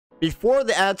Before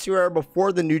the Attitude Era,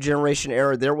 before the New Generation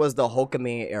era, there was the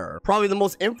Hulkamania era. Probably the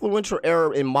most influential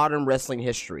era in modern wrestling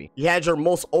history. You had your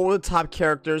most over-the-top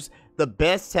characters, the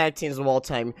best tag teams of all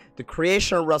time, the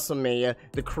creation of WrestleMania,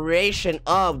 the creation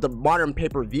of the modern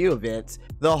pay-per-view events.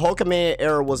 The Hulkamania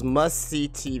era was must-see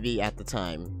TV at the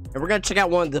time. And we're going to check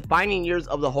out one of the defining years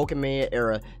of the Hulkamania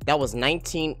era. That was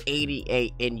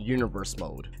 1988 in Universe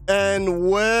mode. And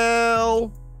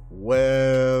well.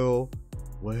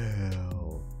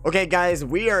 Okay, guys,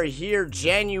 we are here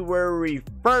January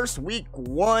 1st, week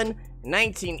 1,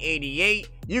 1988.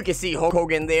 You can see Hulk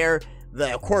Hogan there.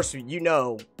 Of course, you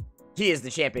know, he is the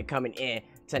champion coming in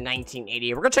to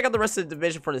 1988. We're going to check out the rest of the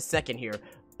division for the second here.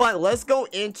 But let's go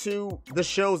into the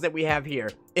shows that we have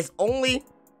here. It's only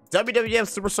WWF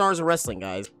Superstars of Wrestling,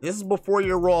 guys. This is before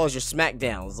your Raws, your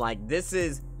SmackDowns. Like, this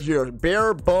is your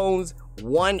bare bones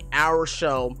 1 hour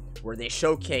show where they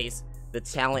showcase the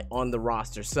talent on the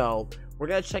roster. So we're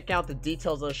going to check out the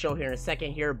details of the show here in a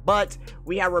second here, but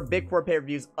we have our big 4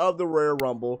 pay-per-views of the Royal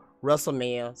Rumble,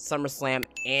 WrestleMania, SummerSlam,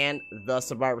 and the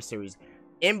Survivor Series.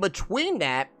 In between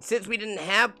that, since we didn't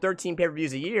have 13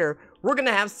 pay-per-views a year, we're going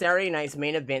to have Saturday night's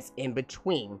main events in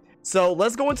between. So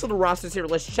let's go into the rosters here.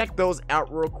 Let's check those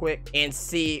out real quick and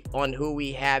see on who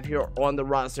we have here on the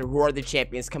roster, who are the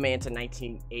champions coming into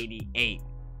 1988.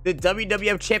 The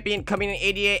WWF champion coming in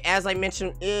 88, as I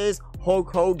mentioned, is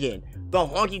Hulk Hogan. The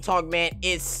Honky Tonk Man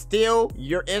is still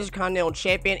your Intercontinental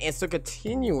Champion and still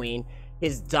continuing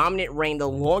his dominant reign, the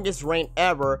longest reign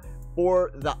ever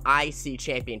for the IC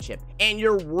Championship. And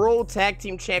your World Tag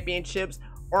Team Championships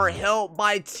are held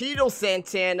by Tito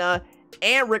Santana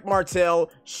and Rick Martel.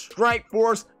 Strike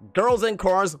Force, Girls and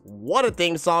Cars. What a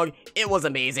theme song. It was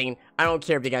amazing. I don't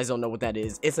care if you guys don't know what that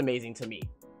is. It's amazing to me.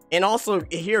 And also,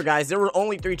 here, guys, there were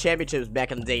only 3 championships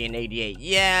back in the day in 88.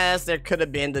 Yes, there could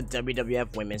have been the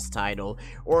WWF Women's title,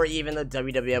 or even the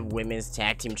WWF Women's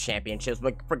Tag Team Championships,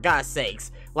 but for God's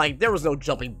sakes, like, there was no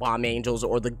Jumping Bomb Angels,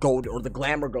 or the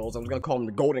Glamour Girls. I was gonna call them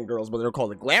the Golden Girls, but they're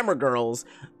called the Glamour Girls.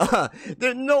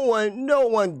 No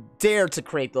one dared to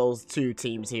create those 2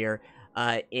 teams here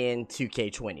in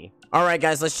 2K20. Alright,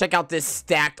 guys, let's check out this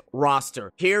stacked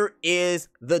roster. Here is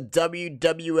the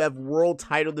WWF World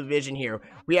Title Division here.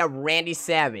 We have Randy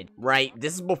Savage, right?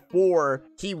 This is before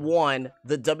he won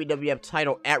the WWF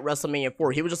title at WrestleMania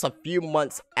 4. He was just a few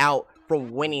months out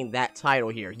from winning that title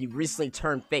here. He recently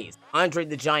turned face. Andre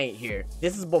the Giant here.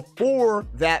 This is before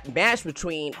that match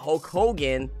between Hulk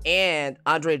Hogan and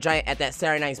Andre the Giant at that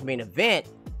Saturday night's main event.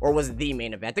 Or was it the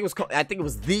main event? I think it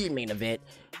was the main event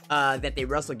that they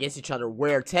wrestled against each other,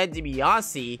 where Ted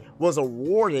DiBiase was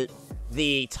awarded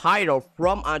the title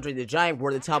from Andre the Giant,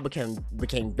 where the title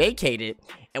became vacated,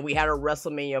 and we had a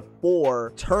WrestleMania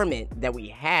 4 tournament that we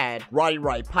had. Roddy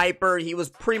Piper, he was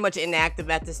pretty much inactive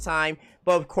at this time,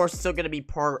 but of course still going to be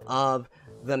part of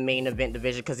the main event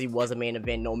division because he was a main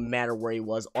event no matter where he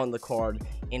was on the card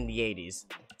in the 80s.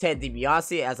 Ted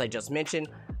DiBiase, as I just mentioned.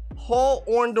 Paul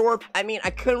Orndorff, I mean,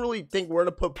 I couldn't really think where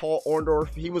to put Paul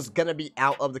Orndorff. He was going to be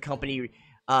out of the company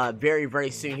very, very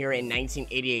soon here in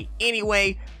 1988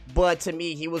 anyway. But to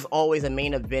me, he was always a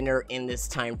main eventer in this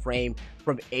time frame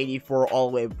from 84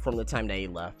 all the way from the time that he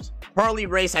left. Harley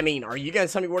Race, I mean, are you going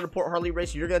to tell me where to put Harley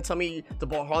Race? You're going to tell me to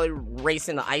put Harley Race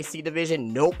in the IC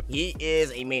division? Nope, he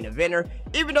is a main eventer.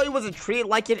 Even though he wasn't treated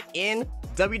like it in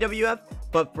WWF,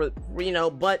 but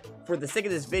for the sake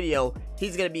of this video,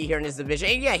 he's gonna be here in this division.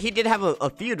 And yeah, he did have a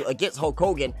feud against Hulk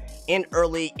Hogan in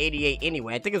early 88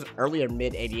 anyway. I think it was early or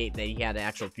mid 88 that he had an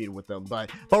actual feud with them.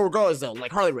 But regardless though,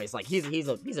 like Harley Race, like he's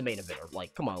a main eventer.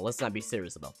 Like, come on, let's not be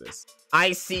serious about this.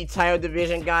 IC title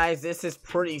division, guys, this is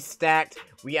pretty stacked.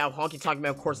 We have Honky Tonk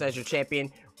Man, of course, as your champion.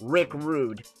 Rick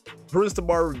Rude, Bruce the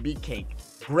Barber Beefcake,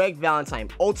 Greg Valentine,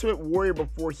 Ultimate Warrior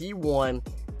before he won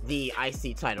the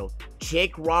IC title.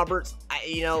 Jake Roberts,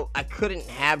 I couldn't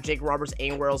have Jake Roberts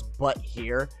anywhere else but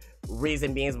here.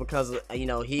 Reason being is because,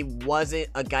 he wasn't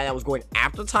a guy that was going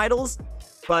after titles,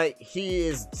 but he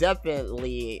is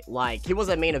definitely, like, he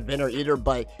wasn't a main eventer either,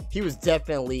 but he was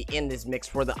definitely in this mix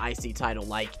for the IC title.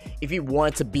 Like, if he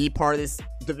wanted to be part of this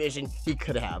division, he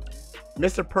could have.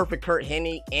 Mr. Perfect Kurt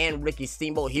Hennig and Ricky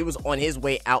Steamboat, he was on his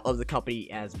way out of the company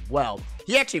as well.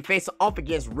 He actually faced off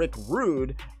against Rick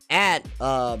Rude at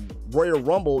Royal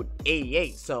Rumble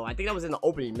 88, so I think that was in the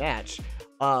opening match.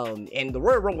 And the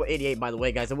Royal Rumble 88, by the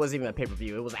way, guys, it wasn't even a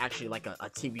pay-per-view. It was actually like a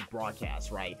TV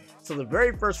broadcast, right? So the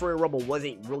very first Royal Rumble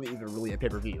wasn't really a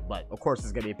pay-per-view, but of course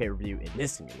it's gonna be a pay-per-view in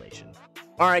this simulation.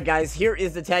 All right, guys, here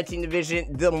is the tag team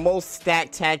division, the most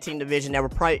stacked tag team division that we're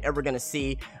probably ever gonna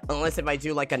see, unless if I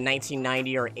do like a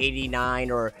 1990 or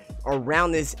 89 or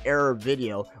around this era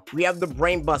video. We have the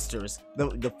Brainbusters,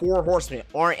 the Four Horsemen,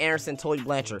 Arn Anderson, Tully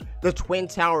Blanchard, the Twin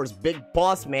Towers, Big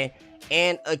Boss Man,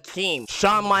 and Akeem.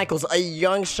 Shawn Michaels, a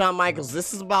young Shawn Michaels.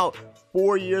 This is about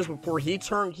 4 years before he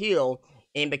turned heel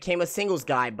and became a singles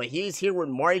guy, but he's here with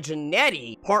Marty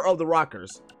Jannetty, part of the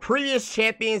Rockers. Previous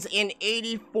champions in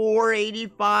 84,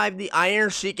 85, the Iron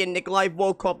Sheik and Nikolai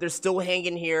Volkov, they're still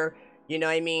hanging here. You know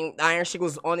what I mean? Iron Sheik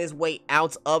was on his way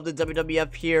out of the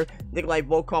WWF here. Nikolai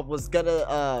Volkov was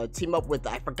gonna team up with,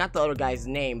 I forgot the other guy's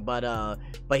name, but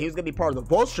he was gonna be part of the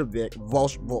Bolsheviks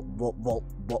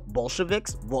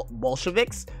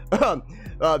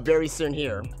very soon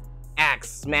here.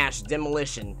 Axe, Smash,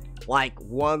 Demolition, like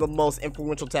one of the most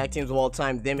influential tag teams of all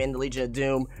time. Them and the Legion of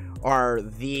Doom are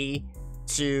the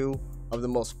two of the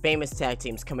most famous tag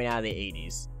teams coming out of the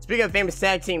 80s. Speaking of famous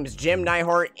tag teams, Jim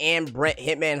Neidhart and Bret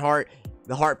Hitman Hart,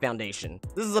 the Hart Foundation.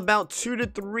 This is about 2 to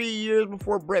 3 years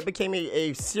before Bret became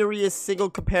a serious single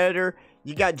competitor.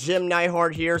 You got Jim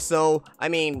Neidhart here, so I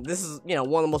mean, this is, you know,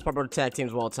 one of the most popular tag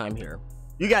teams of all time here.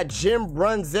 You got Jim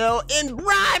Brunzell and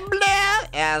Brian Blair,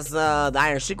 as the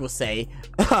Iron Sheik will say.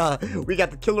 We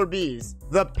got the Killer Bees,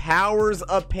 the Powers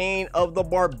of Pain of the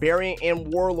Barbarian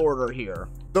and Warlord are here.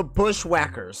 The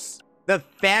Bushwhackers, the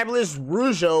Fabulous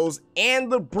Rougeaus,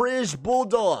 and the British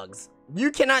Bulldogs. You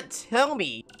cannot tell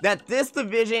me that this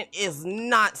division is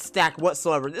not stacked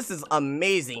whatsoever. This is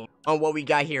amazing on what we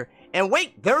got here. And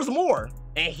wait, there's more.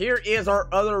 And here is our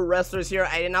other wrestlers here.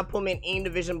 I did not put them in any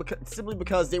division simply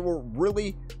because they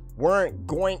weren't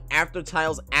going after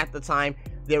titles at the time.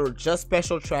 They were just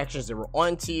special attractions. They were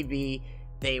on TV.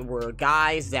 They were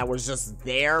guys that were just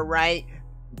there, right?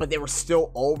 But they were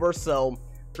still over. So,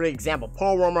 for example,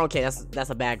 Paul Romer, okay, that's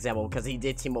a bad example because he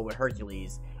did team up with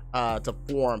Hercules to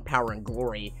form Power and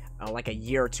Glory like a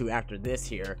year or two after this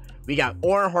here. We got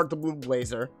Owen Hart, the Blue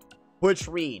Blazer, Butch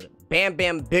Reed, Bam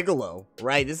Bam Bigelow,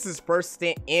 right? This is his first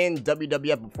stint in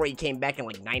WWF before he came back in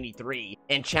like 93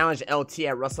 and challenged LT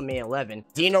at WrestleMania 11.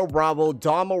 Dino Bravo,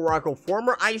 Don Morocco,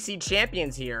 former IC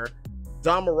champions here.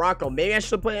 Don Morocco, maybe I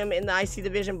should put him in the IC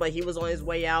division, but he was on his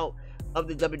way out of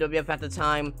the WWF at the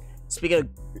time. Speaking of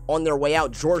on their way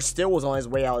out, George Steele was on his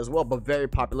way out as well, but very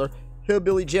popular.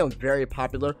 Hillbilly Jim, very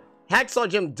popular. Hacksaw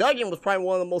Jim Duggan was probably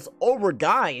one of the most over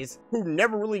guys who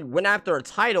never really went after a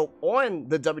title on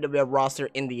the WWF roster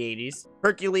in the 80s.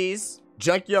 Hercules,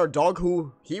 Junkyard Dog,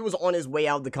 who he was on his way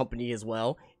out of the company as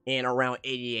well in around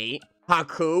 88.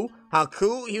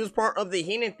 Haku, he was part of the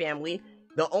Heenan family.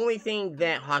 The only thing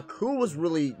that Haku was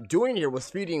really doing here was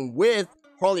feuding with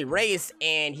Harley Race,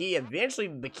 and he eventually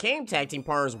became tag team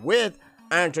partners with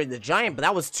Andre the Giant, but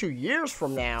that was 2 years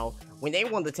from now when they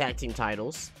won the tag team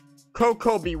titles.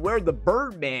 Coco Beware, the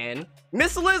Birdman.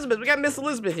 Miss Elizabeth, we got Miss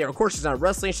Elizabeth here. Of course, she's not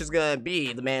wrestling. She's gonna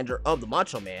be the manager of the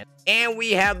Macho Man. And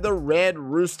we have the Red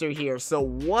Rooster here. So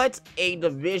what a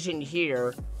division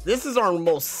here. This is our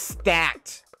most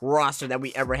stacked roster that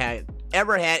we ever had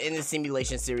in the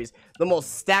simulation series. The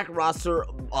most stacked roster,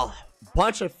 a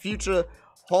bunch of future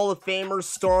Hall of Famers,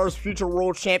 stars, future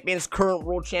world champions, current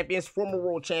world champions, former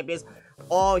world champions,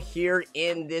 all here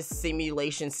in this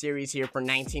simulation series here for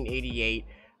 1988.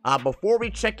 Before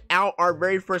we check out our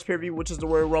very first pay-per-view, which is the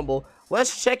Royal Rumble,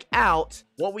 let's check out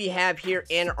what we have here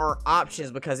in our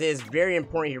options, because it is very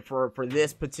important here for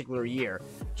this particular year.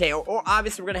 Okay, or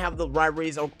obviously we're gonna have the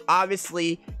rivalries.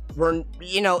 Obviously,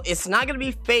 it's not gonna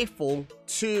be faithful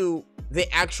to the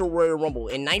actual Royal Rumble.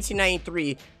 In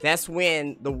 1993, that's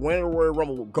when the winner of the Royal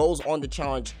Rumble goes on to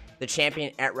challenge the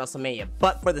champion at WrestleMania.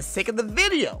 But for the sake of the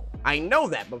video, I know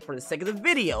that, but for the sake of the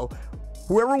video,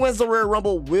 whoever wins the Royal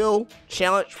Rumble will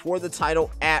challenge for the title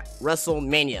at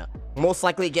WrestleMania, most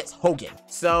likely against Hogan.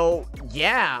 So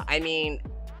yeah, I mean,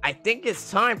 I think it's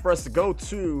time for us to go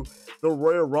to the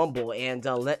Royal Rumble and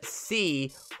let's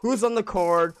see who's on the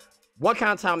card, what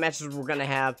kind of title matches we're gonna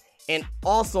have, and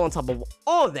also on top of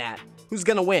all of that, who's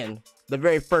gonna win the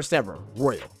very first ever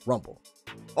Royal Rumble.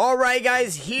 Alright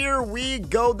guys, here we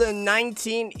go, the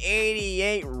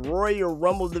 1988 Royal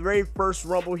Rumble, the very first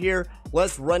Rumble here.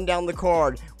 Let's run down the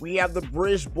card. We have the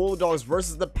British Bulldogs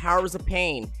versus the Powers of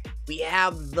Pain. We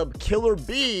have the Killer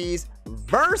Bees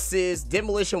versus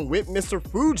Demolition with Mr.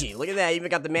 Fuji. Look at that, even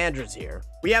got the managers here.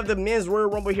 We have the Men's Royal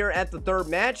Rumble here at the third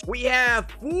match. We have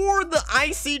for the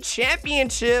IC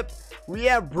Championship, we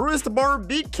have Brutus the Barber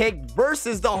Beefcake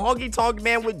versus the Honky Tonk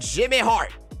Man with Jimmy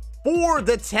Hart. For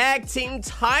the tag team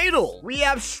title, we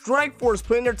have Strikeforce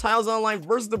putting their titles online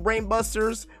versus the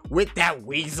Brainbusters with that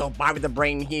weasel Bobby the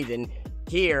Brain Heathen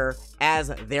here as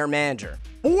their manager.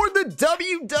 For the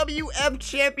WWF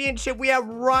Championship, we have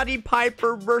Roddy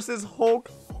Piper versus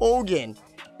Hulk Hogan.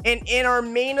 And in our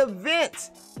main event,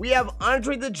 we have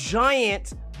Andre the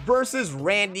Giant versus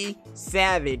Randy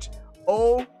Savage.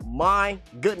 Oh my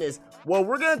goodness. Well,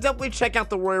 we're gonna definitely check out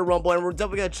the Royal Rumble, and we're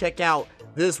definitely gonna check out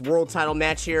this world title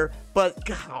match here. But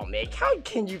oh man, how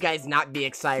can you guys not be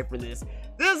excited for this?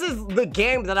 This is the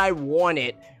game that I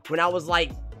wanted when I was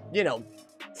like, you know,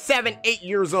 7, 8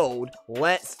 years old.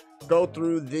 Let's go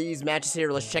through these matches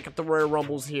here. Let's check out the Royal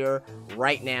Rumbles here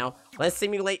right now. Let's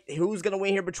simulate who's gonna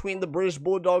win here between the British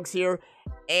Bulldogs here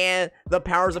and the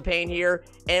Powers of Pain here.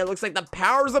 And it looks like the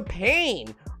Powers of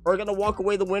Pain are gonna walk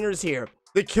away the winners here.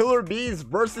 The Killer Bees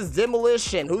versus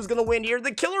Demolition. Who's gonna win here?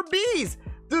 The Killer Bees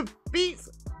defeats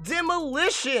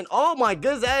Demolition. Oh my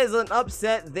goodness, that is an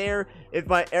upset there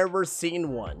if I ever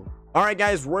seen one. All right,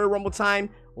 guys, Royal Rumble time.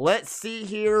 Let's see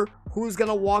here who's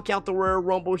gonna walk out the Royal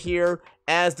Rumble here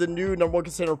as the new #1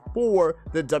 contender for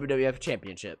the WWF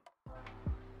Championship.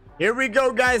 Here we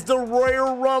go, guys, the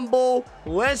Royal Rumble.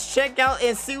 Let's check out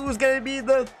and see who's gonna be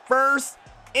the first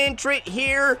entrant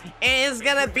here, and it's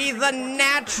gonna be the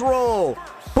Natural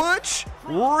Butch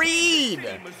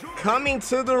Reed coming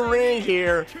to the ring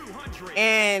here.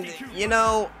 And you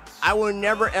know, I will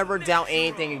never ever doubt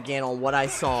anything again on what I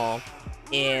saw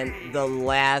in the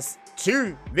last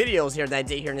 2 videos here that I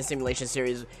did here in the simulation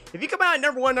series. If you come out at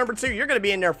 #1, #2, you're gonna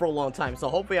be in there for a long time, so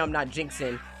hopefully I'm not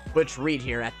jinxing Butch Reed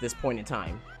here at this point in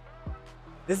time.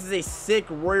 This is a sick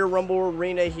Royal Rumble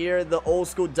arena here, the old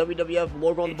school WWF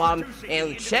logo on the bottom.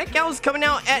 And check out who's coming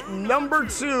out at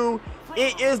 #2.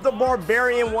 It is the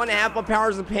Barbarian, 1/2 of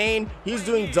Powers of Pain. He's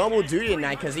doing double duty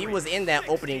tonight because he was in that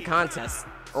opening contest.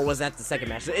 Or was that the second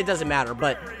match? It doesn't matter.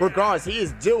 But regardless, he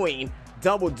is doing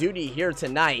double duty here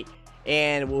tonight.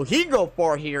 And will he go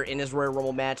far here in this Royal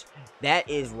Rumble match? That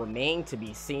is remain to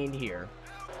be seen here.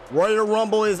 Royal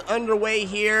Rumble is underway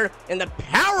here. And the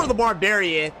power of the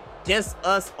Barbarian gets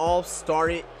us all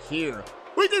started here.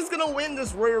 Who's just gonna win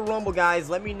this Royal Rumble, guys?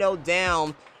 Let me know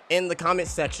down in the comment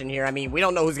section here. I mean, we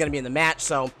don't know who's gonna be in the match,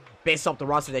 so based off the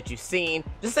roster that you've seen,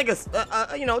 just take a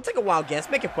you know, take a wild guess.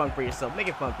 Make it fun for yourself. Make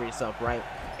it fun for yourself, right?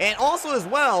 And also as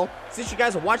well, since you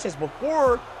guys are watching this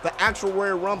before the actual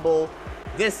Royal Rumble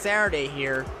this Saturday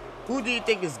here, who do you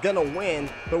think is gonna win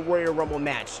the Royal Rumble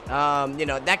match? You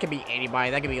know, that could be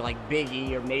anybody. That could be like Big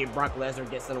E, or maybe Brock Lesnar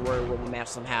gets in the Royal Rumble match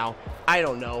somehow. I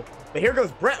don't know. But here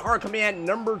goes Bret Hart coming in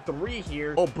at #3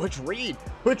 here. Oh, Butch Reed.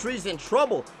 Butch Reed's in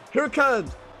trouble. Here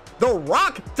comes The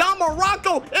Rock, Don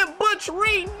Morocco, and Butch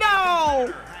Reed.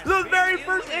 No! The very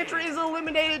first entrant is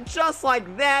eliminated just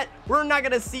like that. We're not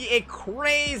gonna see a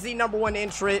crazy #1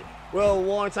 entrant. Well, a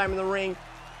long time in the ring.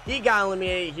 He got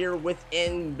eliminated here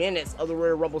within minutes of the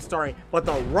Royal Rumble starting. But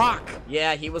The Rock,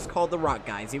 yeah, he was called The Rock,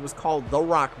 guys. He was called The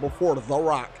Rock before The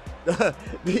Rock.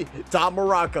 Don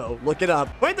Morocco, look it up.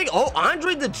 What do you think? Oh,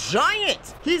 Andre the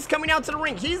Giant. He's coming out to the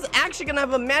ring. He's actually gonna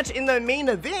have a match in the main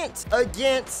event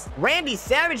against Randy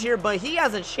Savage here, but he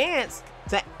has a chance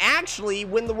to actually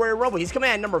win the Royal Rumble. He's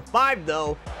coming in at #5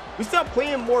 though. We still have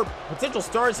plenty more potential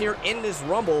stars here in this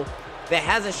Rumble that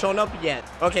hasn't shown up yet.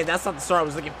 Okay, that's not the star I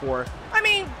was looking for. I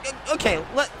mean, okay,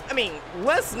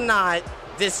 let's not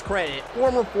discredit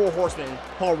former 4 Horseman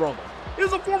Paul Rumble. He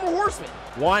was a former Horseman.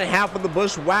 1/2 of the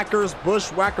Bushwhackers,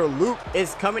 Bushwhacker Luke,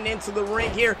 is coming into the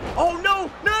ring here. Oh no,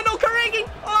 Kurt Angle!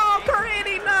 Oh, Kurt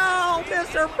Angle, no!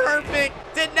 Mr. Perfect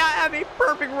did not have a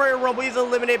perfect Royal Rumble. He's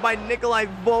eliminated by Nikolai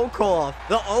Volkov.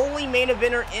 The only main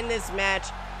eventer in this match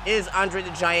is Andre the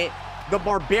Giant. The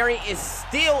Barbarian is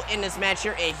still in this match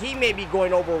here, and he may be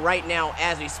going over right now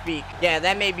as we speak. Yeah,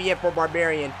 that may be it for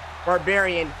Barbarian.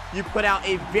 Barbarian, you put out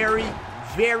a very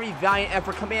valiant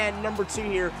effort coming in at #2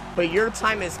 here, but your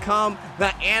time has come.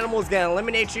 The animal is gonna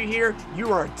eliminate you here.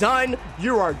 You are done.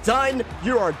 You are done.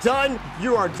 You are done.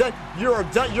 You are done. You are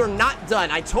done. You're not done.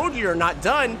 I told you you're not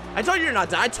done. I told you you're not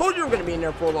done. I told you you were gonna be in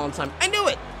there for a long time. I knew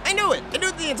it. I knew it. I knew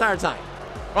it the entire time.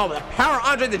 Oh, the power of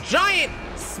Andre the Giant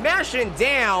smashing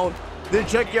down the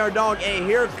Junkyard Dog, and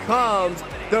here comes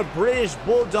the British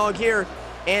Bulldog here,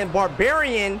 and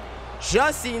Barbarian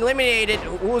just eliminated,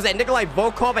 who was that, Nikolai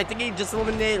Volkov? I think he just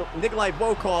eliminated Nikolai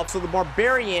Volkov, so the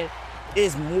Barbarian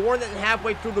is more than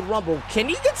halfway through the Rumble. Can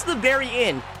he get to the very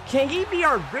end? Can he be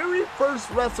our very first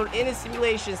wrestler in a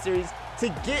simulation series to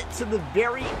get to the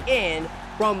very end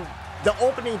from the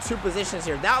opening 2 positions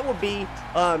here? That would be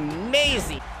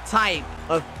amazing type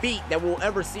of feat that we'll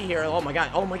ever see here. Oh my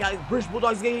god, British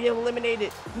Bulldog's gonna get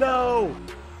eliminated. No.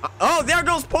 Oh, there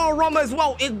goes Paul Rumble as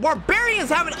well.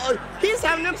 Barbarian's having he's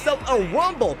having himself a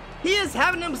Rumble. He is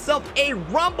having himself a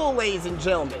Rumble, ladies and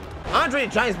gentlemen. Andre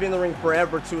the Giant's been in the ring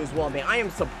forever too as well, man. I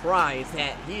am surprised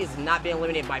that he has not been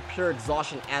eliminated by pure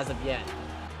exhaustion as of yet.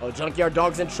 Oh, Junkyard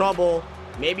Dog's in trouble.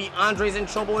 Maybe Andre's in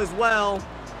trouble as well.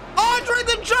 Oh Andre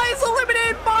the Giant's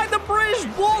eliminated by the British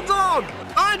Bulldog.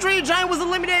 Andre the Giant was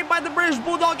eliminated by the British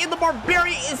Bulldog, and the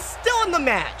Barbarian is still in the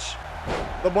match.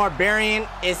 The Barbarian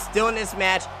is still in this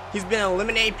match. He's been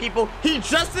eliminating people. He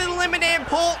just eliminated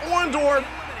Paul Orndorff.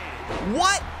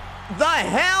 What the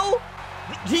hell?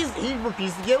 He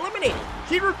refused to get eliminated.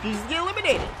 He refused to get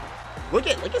eliminated. Look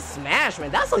at Smash,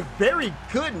 man. That's a very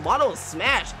good model of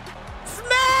Smash.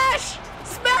 Smash!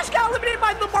 Smash got eliminated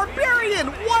by the Barbarian.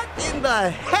 What in the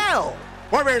hell?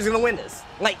 Barbarian's gonna win this.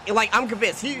 Like I'm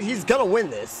convinced he's gonna win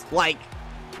this. Like,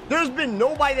 there's been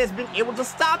nobody that's been able to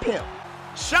stop him.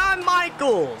 Shawn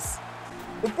Michaels.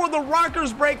 Before the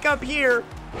Rockers break up here.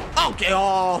 Okay,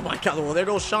 oh my God. Well, there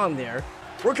goes Shawn there.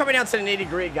 We're coming down to the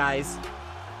nitty-gritty, guys.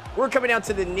 We're coming down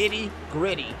to the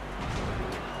nitty-gritty.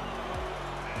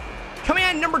 Coming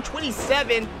at number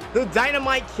 27, the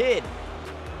Dynamite Kid.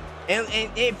 And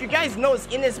if you guys notice,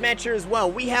 in this match here as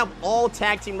well, we have all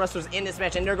tag team wrestlers in this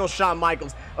match. And there goes Shawn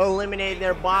Michaels, eliminated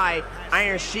there by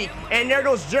Iron Sheik. And there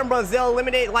goes Jim Brunzell,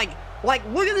 eliminated. Like,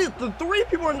 look at this. The three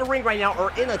people in the ring right now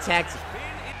are in a tag team.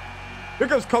 Here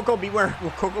goes Coco Beware.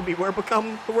 Will Coco Beware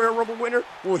become the Royal Rumble winner?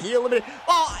 Will he eliminate?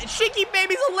 Oh, Sheiky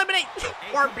Baby's eliminate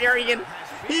Barbarian.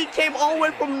 He came all the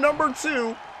way from number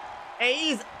 2. And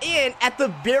he's in at the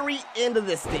very end of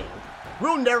this thing.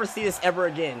 We'll never see this ever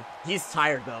again. He's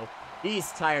tired, though.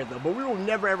 He's tired, though. But we will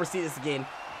never, ever see this again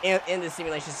in the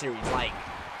Simulation Series. Like,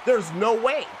 there's no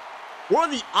way. What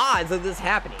are the odds of this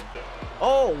happening?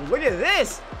 Oh, look at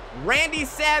this. Randy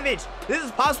Savage. This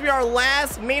is possibly our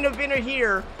last main eventer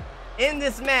here in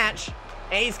this match.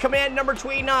 And he's coming at number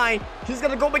 29. He's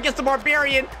going to go up against the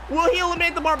Barbarian. Will he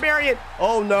eliminate the Barbarian?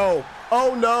 Oh, no.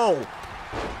 Oh, no.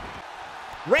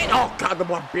 Oh, God, the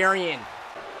Barbarian.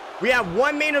 We have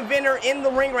one main eventer in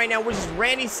the ring right now, which is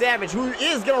Randy Savage, who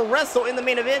is going to wrestle in the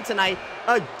main event tonight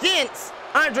against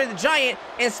Andre the Giant.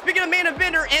 And speaking of main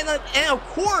eventer, and of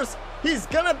course, he's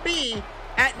going to be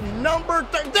at number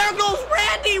 30. There goes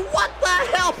Randy. What the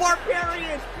hell,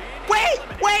 Barbarian?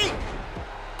 Wait.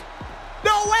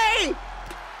 No way.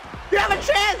 You have a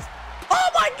chance. Oh,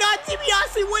 my God,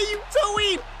 DiBiase, what are you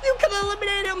doing? You could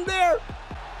eliminate him there.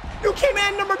 You came in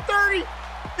at number 30.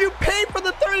 You paid for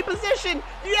the 30 position.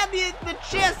 You had the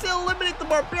chance to eliminate the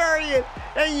Barbarian,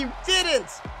 and you didn't.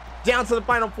 Down to the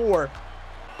final 4.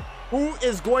 Who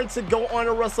is going to go on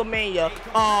to WrestleMania?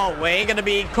 Oh, it ain't gonna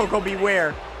be Coco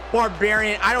Beware.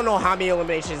 Barbarian, I don't know how many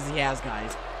eliminations he has,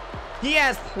 guys. He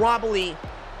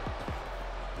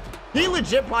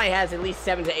legit probably has at least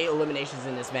 7 to 8 eliminations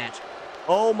in this match.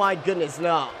 Oh my goodness,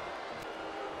 no.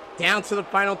 Down to the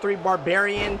final 3,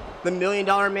 Barbarian, the $1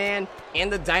 Million Man,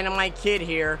 and the Dynamite Kid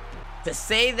here. To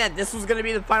say that this was going to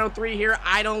be the final 3 here,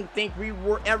 I don't think we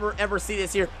will ever see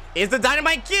this here. Is the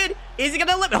Dynamite Kid? Is he going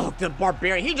to eliminate? Oh, the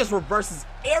Barbarian. He just reverses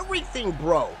everything,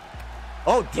 bro.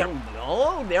 Oh, damn.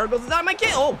 Oh, there goes the Dynamite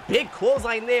Kid. Oh, big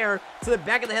clothesline there to the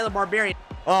back of the head of the Barbarian.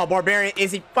 Oh, Barbarian.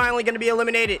 Is he finally going to be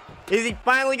eliminated? Is he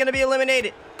finally going to be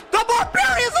eliminated? The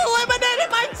Barbarian is eliminated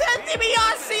by Ted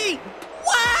DiBiase.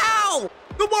 Wow.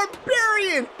 The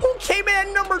Barbarian, who came in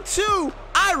at number 2.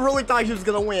 I really thought he was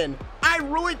going to win.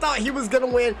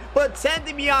 But Ted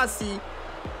DiBiase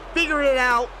figured it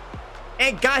out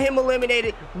and got him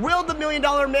eliminated. Will the $1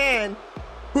 Million Man,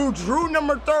 who drew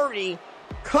number 30,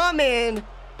 come in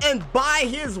and buy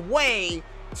his way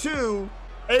to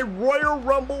a Royal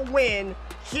Rumble win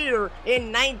here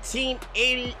in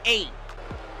 1988?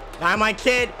 Dynamite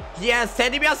Kid, he has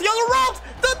Ted DiBiase on the ropes.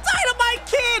 The Dynamite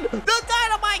Kid!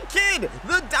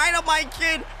 The Dynamite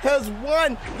Kid has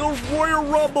won the Royal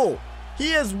Rumble.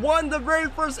 He has won the very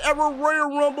first ever Royal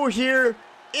Rumble here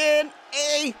in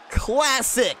a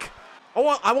classic.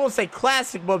 I won't say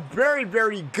classic, but very,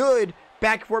 very good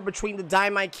back and forth between the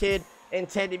Dynamite Kid and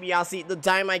Ted DiBiase. The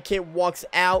Dynamite Kid walks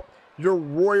out your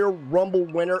Royal Rumble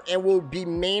winner and will be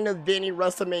main eventing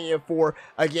WrestleMania 4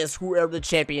 against whoever the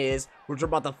champion is, which we're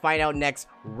about to find out next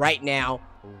right now.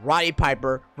 Roddy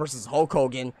Piper versus Hulk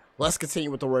Hogan. Let's continue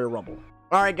with the Royal Rumble.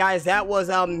 Alright guys, that was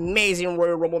an amazing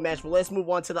Royal Rumble match, but let's move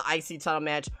on to the IC title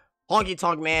match. Honky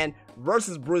Tonk Man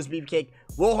versus Bruce Beefcake.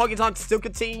 Will Honky Tonk still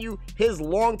continue his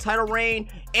long title reign?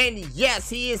 And yes,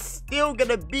 he is still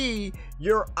gonna be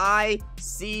your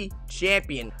IC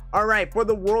champion. Alright, for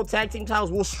the World Tag Team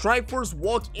titles, will Strikeforce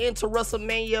walk into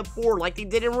WrestleMania 4 like they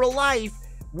did in real life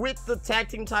with the tag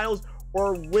team titles?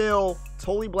 Or will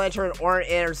Tully Blanchard and Arn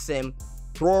Anderson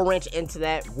throw a wrench into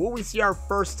that? Will we see our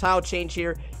first title change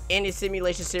here in the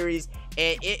Simulation Series?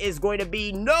 And it is going to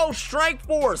be no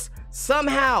Strikeforce.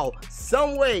 Somehow,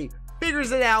 some way,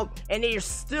 figures it out, and they are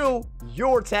still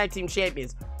your tag team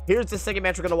champions. Here's the second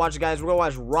match we're going to watch, guys. We're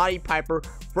going to watch Roddy Piper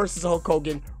versus Hulk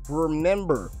Hogan.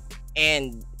 Remember,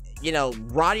 and you know,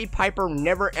 Roddy Piper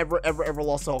never, ever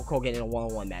lost to Hulk Hogan in a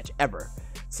one-on-one match, ever.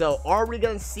 So, are we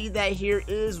going to see that here?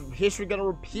 Is history going to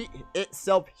repeat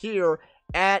itself here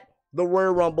at the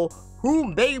Royal Rumble?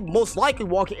 Who may most likely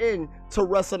walk in to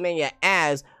WrestleMania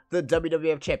as the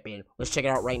WWF Champion? Let's check it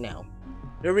out right now.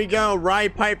 Here we go. Roddy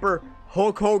Piper,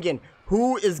 Hulk Hogan.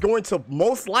 Who is going to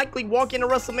most likely walk into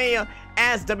WrestleMania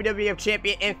as WWF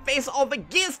Champion and face off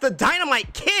against the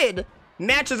Dynamite Kid?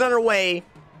 Match is underway.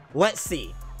 Let's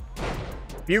see.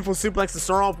 Beautiful suplex to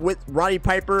start off with Roddy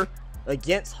Piper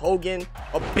against Hogan.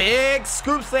 A big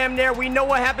scoop slam there. We know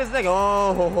what happens next.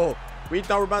 Oh, we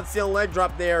thought we were about to see a leg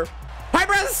drop there.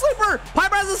 Piper has a sleeper.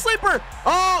 Piper has a sleeper.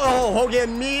 Oh, Hogan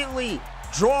immediately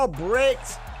draw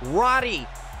breaks Roddy.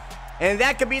 And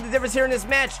that could be the difference here in this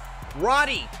match.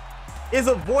 Roddy is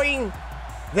avoiding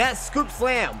that scoop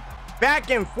slam.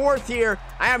 Back and forth here.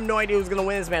 I have no idea who's going to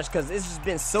win this match because it's just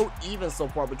been so even so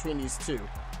far between these two.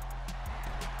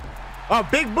 Oh,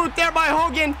 big boot there by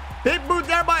Hogan. Big boot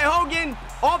there by Hogan.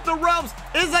 Off the ropes.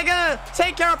 Is that going to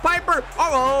take care of Piper?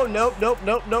 Oh,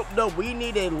 nope. We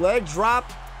need a leg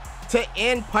drop to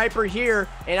end Piper here.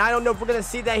 And I don't know if we're going to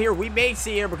see that here. We may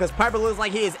see here because Piper looks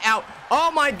like he is out.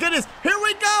 Oh, my goodness. Here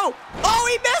we go. Oh,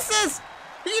 he misses.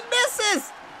 He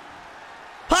misses.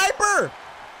 Piper.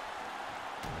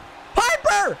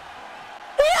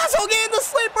 He has Hogan in the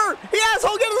sleeper. He has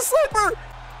Hogan in the sleeper.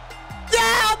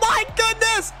 Yeah, my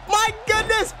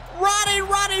goodness.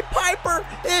 Roddy Piper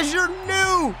is your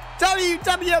new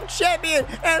WWF champion.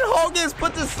 And Hogan's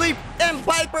put to sleep. And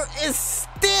Piper is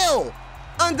still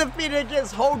undefeated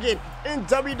against Hogan in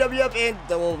WWF. And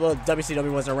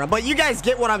WCW wasn't around. But you guys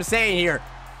get what I'm saying here.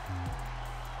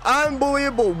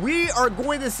 Unbelievable. We are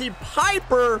going to see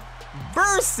Piper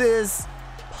versus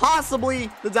possibly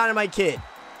the Dynamite Kid.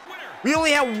 We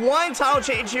only have one title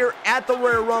change here at the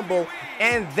Royal Rumble,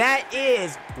 and that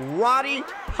is Roddy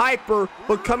Piper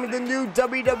becoming the new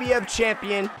WWF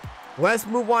champion. Let's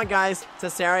move on, guys,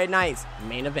 to Saturday night's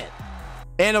main event.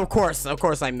 And of course,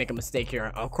 I make a mistake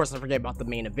here. Of course, I forget about the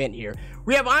main event here.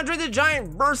 We have Andre the Giant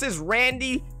versus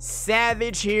Randy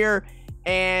Savage here,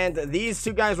 and these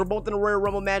two guys were both in a Royal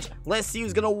Rumble match. Let's see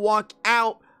who's gonna walk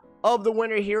out of the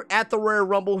winner here at the Royal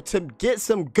Rumble to get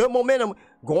some good momentum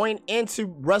going into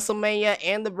WrestleMania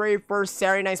and the very first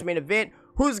Saturday night's main event.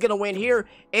 Who's gonna win here?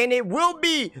 And it will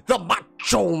be the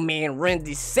Macho Man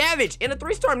Randy Savage in a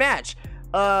 3-star match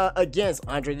against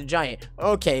Andre the Giant.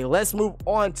 Okay, let's move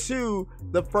on to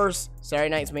the first Saturday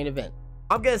night's main event.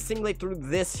 I'm gonna simulate through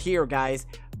this here, guys.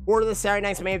 For the Saturday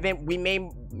night's main event, we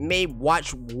may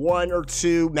watch 1 or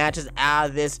 2 matches out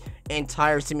of this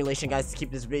entire simulation, guys, to keep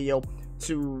this video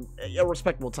to a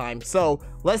respectable time. So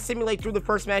let's simulate through the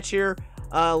first match here.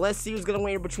 Let's see who's gonna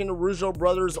win between the Rougeau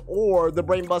brothers or the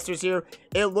Brainbusters here.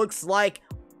 It looks like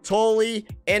Tully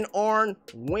and Arn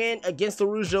win against the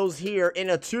Rougeaus here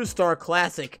in a 2-star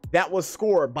classic that was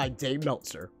scored by Dave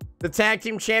Meltzer. The tag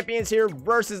team champions here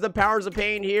versus the Powers of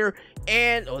Pain here,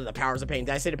 and the Powers of Pain.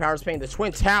 Did I say the Powers of Pain? The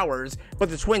Twin Towers, but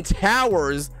the Twin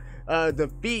Towers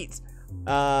defeats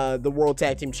the World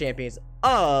Tag Team Champions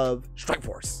of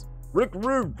Strikeforce. Rick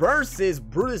Rude versus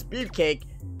Brutus Beefcake.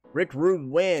 Rick Rude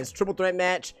wins. Triple threat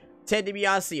match. Ted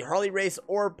DiBiase, Harley Race,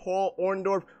 or Paul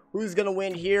Orndorff. Who's going to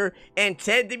win here? And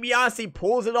Ted DiBiase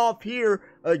pulls it off here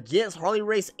against Harley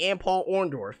Race and Paul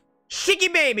Orndorff.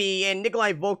 Shiki Baby and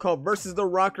Nikolai Volkov versus the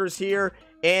Rockers here.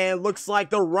 And looks like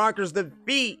the Rockers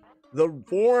defeat the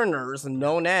Foreigners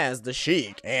known as the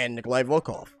Sheik and Nikolai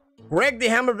Volkov. Greg the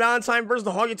Hammer Valentine versus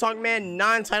the Honky Tonk Man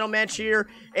non-title match here.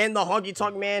 And the Honky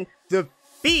Tonk Man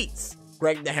defeats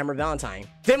Greg the Hammer Valentine.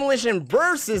 Demolition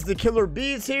versus the Killer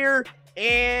Bees here,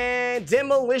 and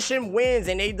Demolition wins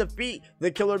and they defeat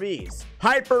the Killer Bees.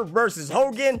 Piper versus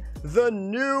Hogan, the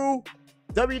new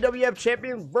WWF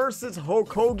champion versus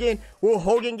Hulk Hogan. Will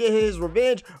Hogan get his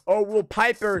revenge, or will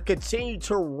Piper continue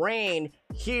to reign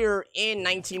here in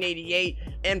 1988?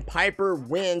 And Piper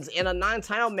wins in a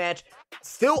non-title match,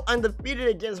 still undefeated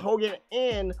against Hogan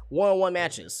in one-on-one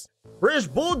matches. British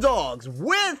Bulldogs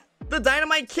with the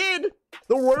Dynamite Kid,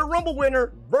 the Royal Rumble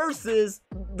winner, versus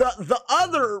the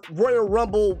other Royal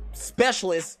Rumble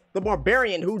specialist, the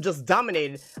Barbarian, who just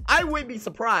dominated. I would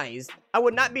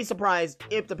not be surprised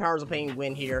if the Powers of Pain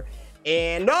win here.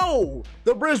 And no,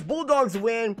 the British Bulldogs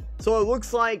win. So it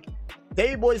looks like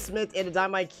Davey Boy Smith and the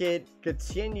Dynamite Kid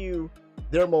continue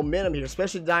their momentum here,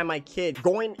 especially the Dynamite Kid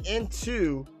going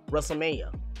into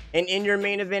WrestleMania. And in your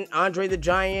main event, Andre the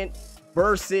Giant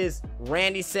versus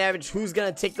Randy Savage. Who's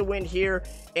gonna take the win here?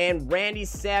 And Randy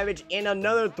Savage in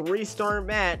another 3-star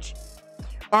match.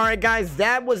 All right, guys,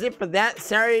 that was it for that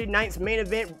Saturday night's main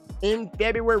event. in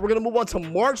February. We're going to move on to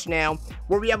March now,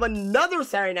 where we have another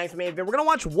Saturday night's main event. We're going to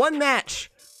watch one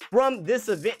match from this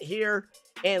event here,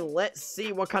 and let's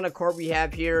see what kind of card we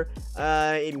have here.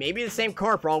 It may be the same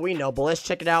card for all we know, but let's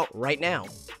check it out right now.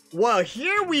 Well,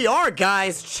 here we are,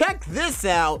 guys. Check this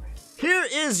out. Here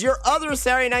is your other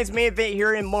Saturday night's main event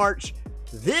here in March.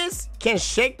 This can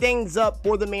shake things up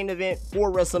for the main event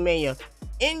for WrestleMania.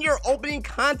 In your opening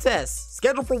contest,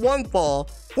 scheduled for one fall,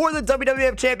 for the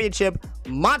WWF Championship,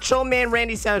 Macho Man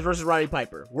Randy Savage versus Roddy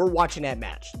Piper. We're watching that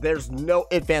match. There's no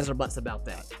ifs, ands, or buts about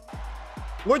that.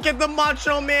 Look at the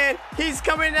Macho Man. He's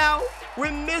coming out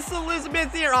with Miss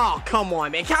Elizabeth here. Oh, come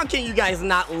on, man. How can you guys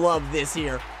not love this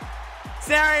here?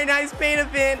 Saturday night's main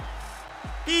event.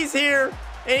 He's here,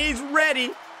 and he's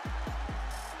ready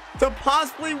to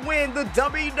possibly win the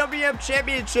WWF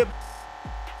Championship.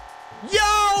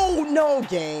 Yo, no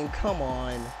game. Come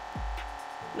on.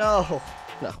 No.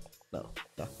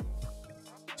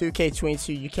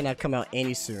 2K20, you cannot come out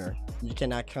any sooner. You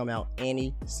cannot come out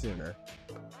any sooner.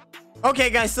 Okay,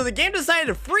 guys, so the game decided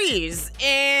to freeze,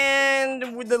 and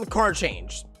the card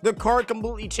changed. The card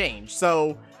completely changed.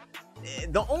 So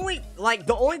the only thing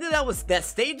that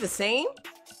stayed the same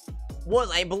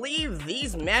was, I believe,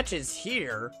 these matches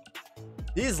here.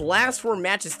 These last 4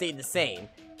 matches stayed the same.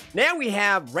 Now we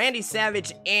have Randy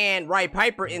Savage and Roddy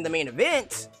Piper in the main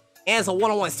event as a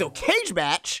one-on-one steel cage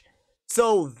match.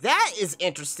 So that is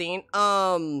interesting.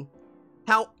 However,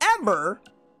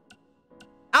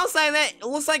 outside of that, it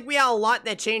looks like we have a lot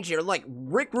that changed here. Like,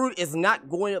 Rick Rude is not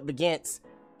going up against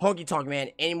Honky Tonk Man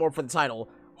anymore for the title.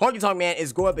 Honky Tonk Man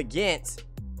is going up against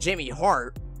Jimmy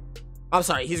Hart. I'm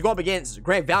sorry, he's going up against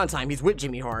Greg Valentine. He's with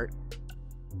Jimmy Hart.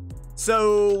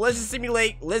 So let's just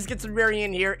simulate. Let's get to the very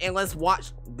end here and let's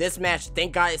watch this match.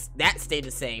 Thank God that stayed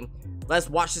the same. Let's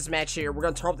watch this match here. We're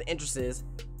gonna turn off the entrances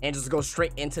and just go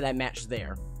straight into that match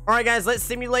there. All right, guys, let's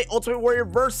simulate Ultimate Warrior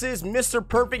versus Mr.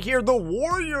 Perfect here. The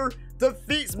Warrior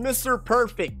defeats Mr.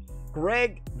 Perfect.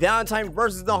 Greg Valentine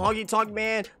versus the Honky Tonk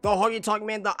Man. The Honky Tonk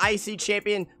Man, the IC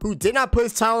champion, who did not put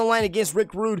his title on the line against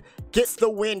Rick Rude, gets the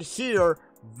win here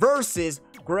versus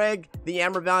Greg the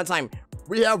Hammer Valentine.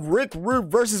 We have Rick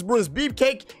Rude versus Bruce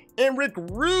Beefcake, and Rick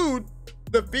Rude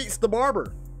defeats the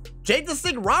Barber. Jake the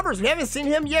Snake Roberts, we haven't seen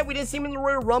him yet. We didn't see him in the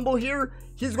Royal Rumble here.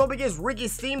 He's going up against Ricky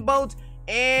Steamboat,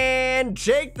 and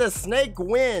Jake the Snake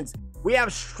wins. We have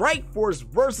Strikeforce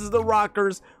versus the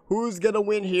Rockers. Who's going to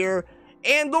win here?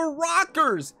 And the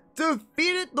Rockers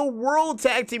defeated the World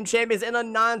Tag Team Champions in a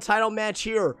non-title match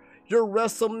here. Your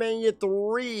WrestleMania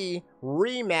 3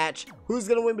 rematch. Who's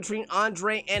going to win between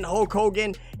Andre and Hulk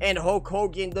Hogan? And Hulk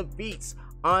Hogan defeats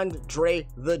Andre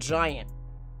the Giant.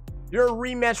 Your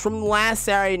rematch from last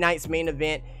Saturday night's main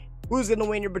event. Who's going to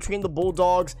win here between the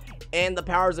Bulldogs and the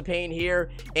Powers of Pain here?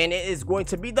 And it is going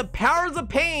to be the Powers of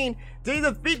Pain. They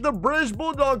defeat the British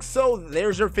Bulldogs. So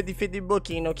there's your 50-50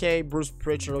 booking, okay? Bruce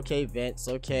Pritchard, okay? Vince,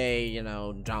 okay? You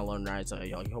know, John Lone Ride. So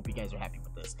I hope you guys are happy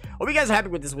with this. Hope you guys are happy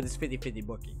with this 50-50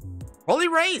 booking. Holy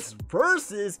Race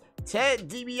versus Ted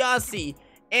DiBiase.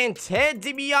 And Ted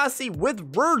DiBiase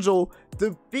with Virgil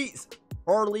defeats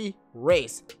Harley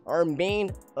Race. Our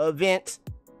main event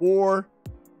for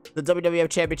the WWF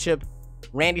Championship.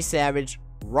 Randy Savage,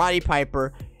 Roddy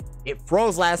Piper. It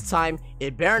froze last time.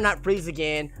 It better not freeze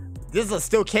again. This is a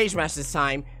steel cage match this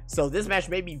time. So this match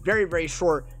may be very, very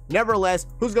short. Nevertheless,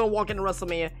 who's going to walk into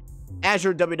WrestleMania as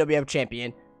your WWF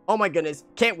Champion? Oh my goodness.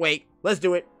 Can't wait. Let's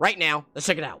do it right now. Let's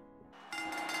check it out.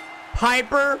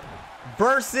 Piper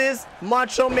versus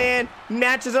Macho Man.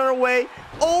 Matches on our way.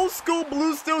 Old school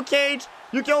blue steel cage.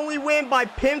 You can only win by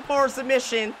pinfall or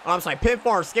submission. Oh, I'm sorry, pinfall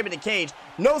or skipping the cage.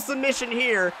 No submission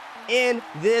here in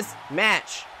this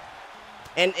match.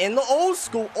 And in the old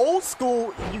school,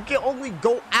 you can only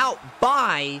go out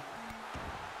by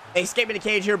escaping the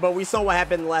cage here. But we saw what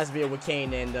happened in the last video with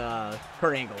Kane and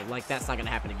Kurt Angle. Like, that's not going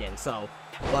to happen again. So,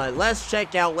 but let's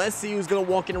check out. Let's see who's going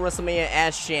to walk into WrestleMania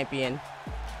as champion.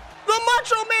 The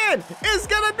Macho Man is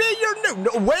going to be your new...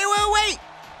 No, wait.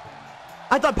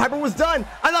 I thought Piper was done.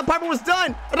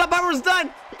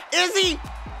 Is he?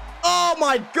 Oh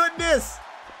my goodness.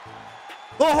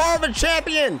 The Harvard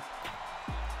champion.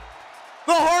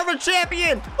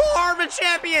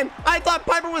 I thought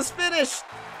Piper was finished.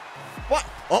 What?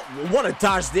 Oh, what a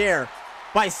dodge there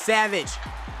by Savage.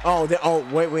 Oh,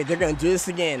 wait. They're going to do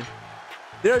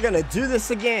this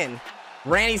again.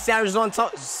 Randy Savage is on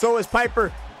top. So is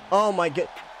Piper. Oh my god.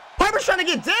 Piper's trying to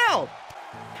get down.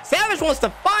 Savage wants to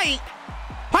fight.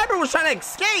 Piper was trying to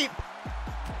escape.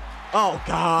 Oh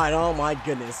god, oh my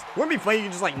goodness. Wouldn't it be funny if you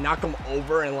just like knock him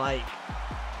over and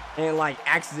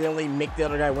accidentally make the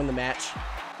other guy win the match?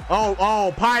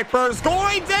 Oh, Piper's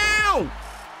going down.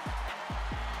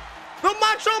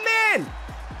 Macho Man!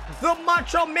 The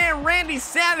Macho Man Randy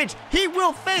Savage, he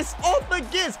will face off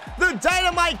against the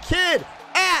Dynamite Kid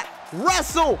at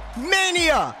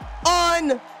WrestleMania.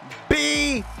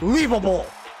 Unbelievable.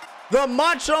 The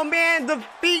Macho Man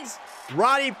defeats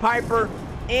Roddy Piper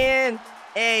in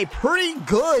a pretty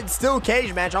good steel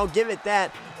cage match. I'll give it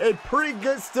that. A pretty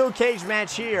good steel cage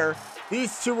match here.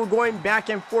 These two were going back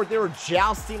and forth. They were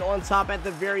jousting on top at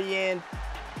the very end.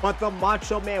 But the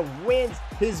Macho Man wins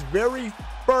his very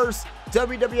first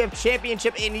WWF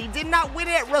Championship, and he did not win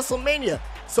it at WrestleMania.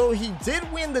 So he did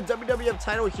win the WWF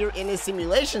title here in his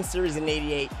Simulation Series in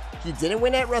 '88. He didn't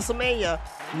win at WrestleMania.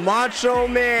 Macho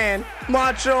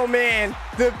Man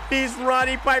defeats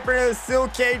Roddy Piper in a steel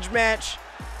cage match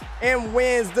and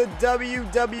wins the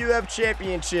WWF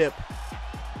Championship.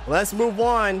 Let's move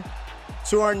on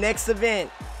to our next event,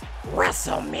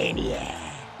 WrestleMania.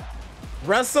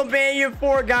 WrestleMania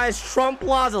 4, guys, Trump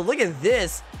Plaza. Look at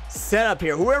this setup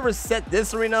here. Whoever set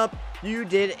this arena up, you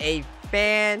did a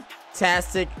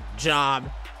fantastic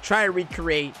job. Try to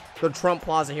recreate the Trump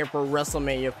Plaza here for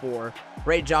WrestleMania 4.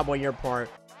 Great job on your part.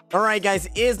 Alright guys,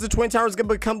 is the Twin Towers going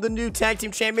to become the new tag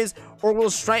team champions, or will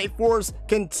Strikeforce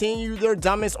continue their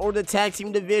dominance over the tag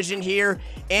team division here?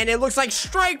 And it looks like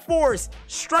Strikeforce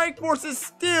is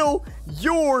still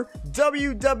your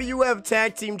WWF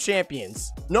tag team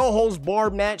champions. No holds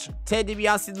barred match, Ted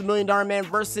DiBiase the $1 Million Man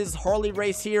versus Harley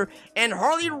Race here, and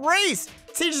Harley Race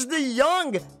teaches the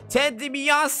young Ted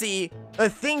DiBiase a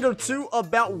thing or two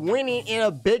about winning in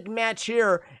a big match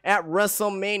here at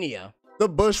WrestleMania. The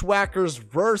Bushwhackers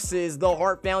versus the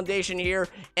Hart Foundation here,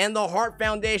 and the Hart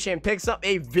Foundation picks up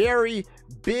a very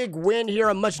big win here,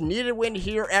 a much needed win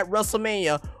here at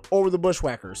WrestleMania over the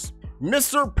Bushwhackers.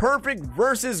 Mr. Perfect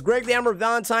versus Greg the Hammer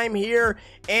Valentine here,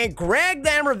 and Greg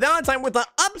the Hammer Valentine with an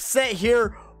upset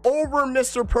here over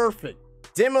Mr. Perfect.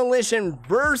 Demolition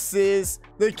versus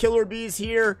the Killer Bees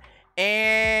here,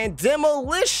 and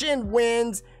Demolition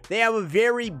wins. They have a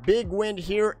very big win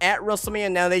here at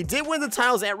WrestleMania. Now, they did win the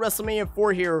titles at WrestleMania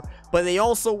 4 here, but they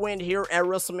also win here at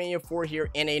WrestleMania 4 here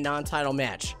in a non-title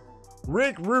match.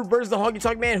 Rick Rude versus the Honky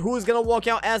Tonk Man. Who is going to walk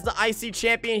out as the IC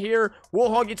champion here? Will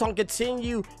Honky Tonk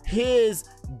continue his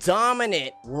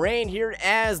dominant reign here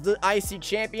as the IC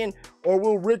champion, or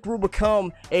will Rick Rude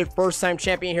become a first-time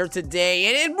champion here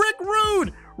today? And Rick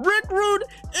Rude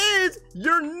is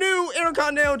your new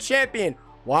Intercontinental Champion.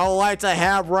 What I would like to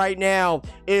have right now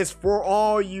is for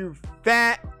all you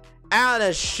fat, out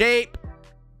of shape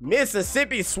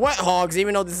Mississippi sweat hogs,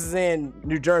 even though this is in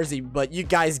New Jersey, but you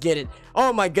guys get it.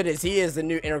 Oh my goodness, he is the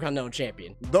new Intercontinental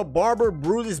Champion. The Barber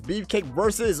Brutus Beefcake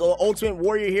versus Ultimate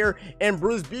Warrior here, and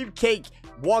Brutus Beefcake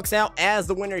walks out as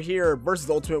the winner here versus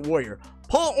Ultimate Warrior.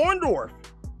 Paul Orndorff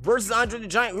versus Andre the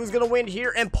Giant. Who's gonna win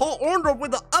here? And Paul Orndorff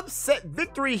with the upset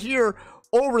victory here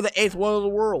over the 8th Wonder of the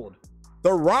World.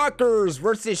 The Rockers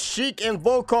versus Sheik and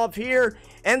Volkov here,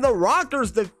 and the Rockers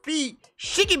defeat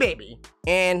Sheiky Baby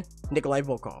and Nikolai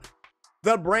Volkov.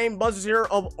 The Brain Busters here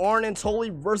of Arn and Tully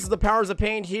versus the Powers of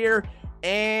Pain here,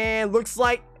 and looks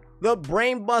like the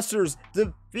Brain Busters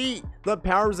defeat the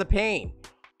Powers of Pain.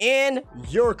 In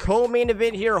your co-main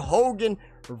event here, Hogan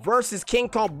versus King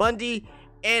Kong Bundy,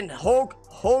 and Hulk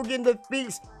Hogan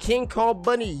defeats King Kong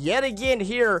Bundy yet again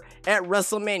here at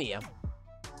WrestleMania.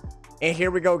 And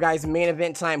here we go, guys, main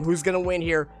event time. Who's gonna win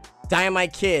here?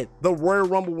 Dynamite Kid, the Royal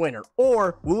Rumble winner,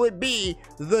 or will it be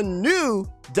the new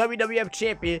WWF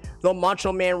champion, the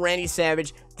Macho Man Randy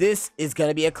Savage? This is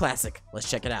gonna be a classic. Let's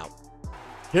check it out.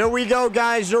 Here we go,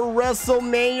 guys, your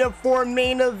WrestleMania 4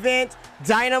 main event.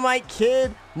 Dynamite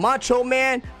Kid, Macho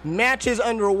Man, match is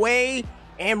underway.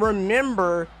 And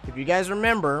remember, if you guys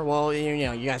remember, well, you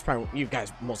know, you guys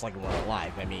most likely weren't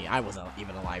alive. I mean, I wasn't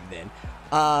even alive then.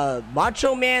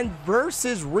 Macho Man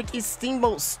versus Ricky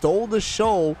Steamboat stole the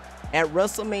show at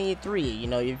WrestleMania 3. You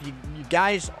know, if you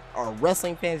guys are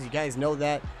wrestling fans, you guys know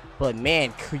that. But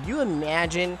man, could you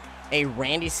imagine a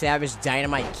Randy Savage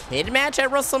Dynamite Kid match at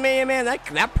WrestleMania, man?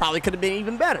 That probably could have been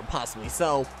even better, possibly.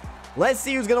 So let's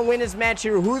see who's gonna win this match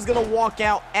here. Who's gonna walk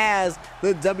out as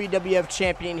the WWF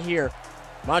champion here?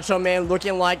 Macho Man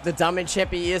looking like the dominant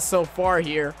champion he is so far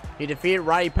here. He defeated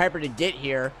Roddy Piper to get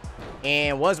here.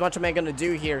 And what is Macho Man going to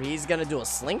do here? He's going to do a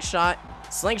slingshot.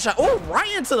 Oh,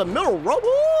 right into the middle rope.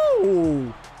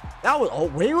 Ooh. That was, oh,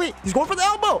 wait. He's going for the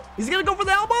elbow. He's going to go for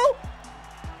the elbow.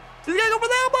 He's going to go for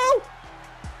the elbow.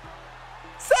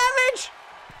 Savage.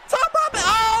 Top rope.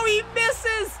 Oh, he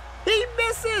misses. He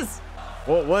misses.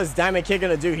 What is Diamond Kid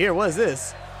going to do here? What is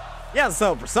this? Yeah,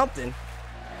 so for something.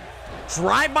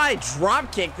 Drive-by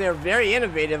drop kick. They're very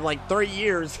innovative, like 30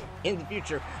 years. in the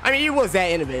future. I mean, he was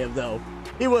that innovative, though.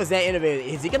 He was that innovative.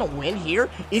 Is he gonna win here?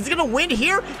 Is he gonna win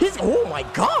here? Oh my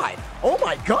god! Oh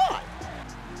my god!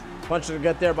 Punch to the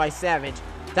gut there by Savage.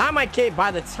 Dynamite Kid,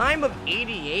 by the time of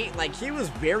 88, like, he was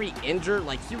very injured.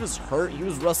 Like, he was hurt. He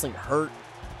was wrestling hurt.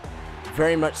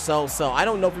 Very much so. So, I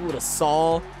don't know if we would have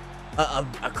saw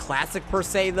a classic per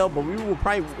se, though. But we would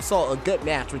probably saw a good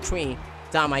match between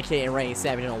Dynamite Kid and Randy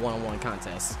Savage in a one-on-one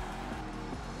contest.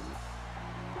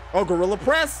 Oh, Gorilla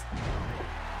Press.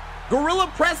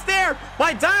 Gorilla Press there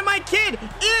by Dynamite Kid.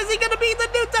 Is he going to be the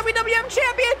new WWF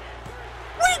champion?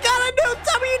 We got a new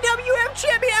WWF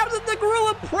champion after the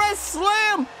Gorilla Press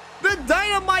Slam. The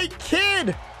Dynamite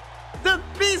Kid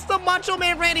defeats the Macho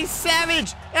Man Randy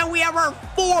Savage. And we have our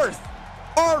fourth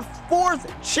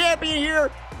champion here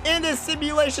in this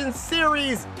simulation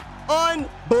series.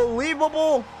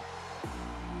 Unbelievable.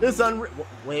 This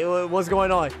Wait, what's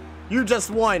going on? You just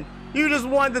won. You just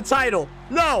won the title.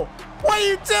 No. What are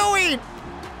you doing?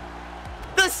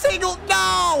 The single.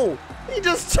 No. He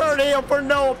just turned heel for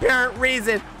no apparent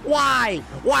reason. Why?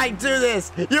 Why do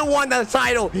this? You won the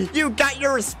title. You got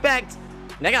your respect.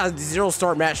 And I got a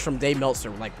 0-star match from Dave Meltzer.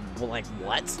 Like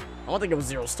what? I don't think it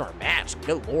was a 0-star match.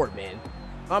 Good lord, man.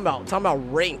 Talking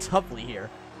about rating toughly here.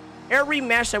 Every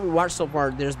match that we watched so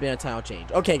far, there's been a title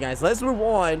change. Okay, guys, let's move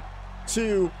on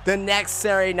to the next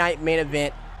Saturday night main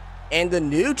event. And the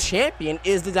new champion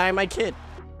is the Dynamite Kid.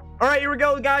 All right, here we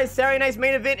go, guys. Saturday night's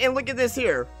main event, and look at this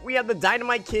here. We have the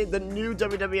Dynamite Kid, the new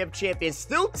WWF champion,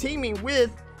 still teaming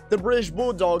with the British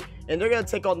Bulldog, and they're going to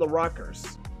take on the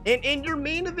Rockers. And in your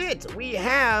main event, we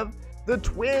have the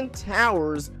Twin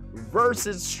Towers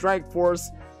versus Strikeforce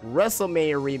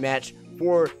Wrestlemania rematch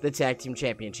for the Tag Team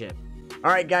Championship.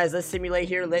 All right, guys, let's simulate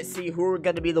here. Let's see who are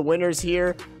going to be the winners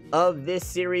here of this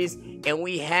series. And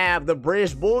we have the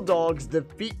British Bulldogs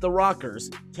defeat the Rockers.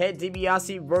 Ted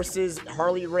DiBiase versus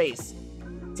Harley Race.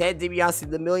 Ted DiBiase,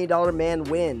 the $1 Million Man,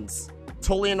 wins.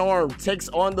 Tully and Arm takes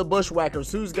on the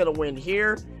Bushwhackers. Who's gonna win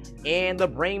here? And the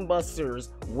Brainbusters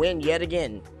win yet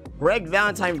again. Greg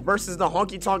Valentine versus the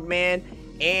Honky Tonk Man.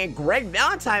 And Greg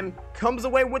Valentine comes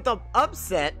away with the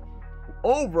upset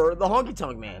over the Honky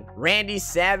Tonk Man. Randy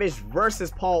Savage versus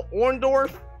Paul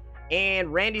Orndorff.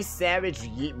 And Randy Savage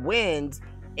wins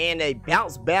in a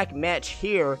bounce back match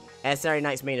here at Saturday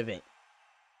night's main event.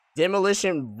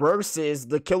 Demolition versus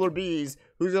the Killer Bees.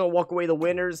 Who's going to walk away the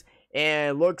winners?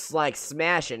 And looks like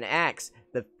Smash and Axe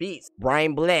defeats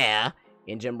Brian Blair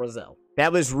and Jim Brazil.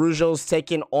 Fabulous Rougeau's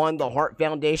taking on the Hart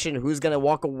Foundation. Who's going to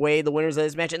walk away the winners of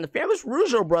this match? And the Fabulous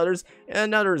Rougeau brothers,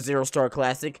 another 0-star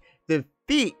classic,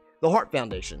 defeat the Hart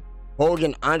Foundation.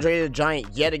 Hogan, Andre the Giant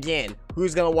yet again.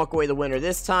 Who's going to walk away the winner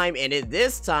this time? And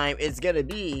this time, it's going to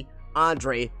be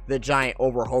Andre the Giant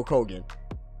over Hulk Hogan.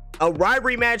 A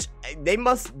rivalry match.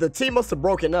 The team must have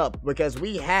broken up because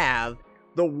we have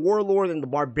the Warlord and the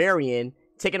Barbarian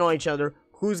taking on each other.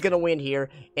 Who's going to win here?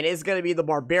 And it's going to be the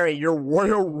Barbarian, your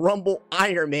Royal Rumble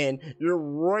Iron Man, your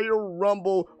Royal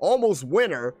Rumble almost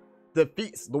winner,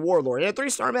 defeats the Warlord in a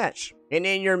 3-star match. And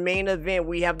in your main event,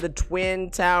 we have the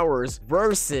Twin Towers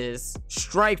versus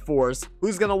Strikeforce.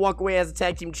 Who's going to walk away as the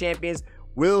tag team champions?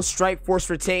 Will Strikeforce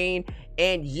retain?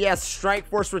 And yes,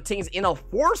 Strikeforce retains in a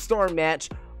 4-star match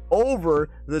over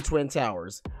the Twin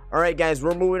Towers. All right, guys,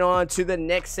 we're moving on to the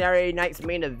next Saturday night's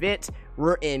main event.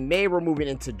 We're in May. We're moving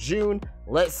into June.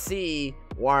 Let's see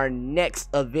what our next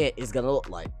event is going to look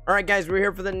like. All right, guys, we're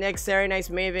here for the next Saturday night's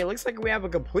main event. Looks like we have a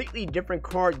completely different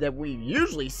card that we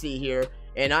usually see here,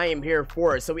 and I am here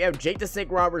for it. So we have Jake the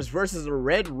Snake Roberts versus the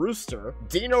Red Rooster,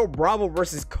 Dino Bravo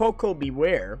versus Coco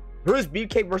Beware, Bruce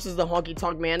Beefcake versus the Honky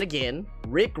Tonk Man again,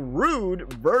 Rick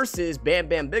Rude versus Bam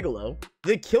Bam Bigelow,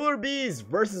 the Killer Bees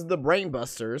versus the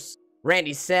Brainbusters,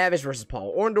 Randy Savage versus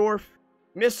Paul Orndorff,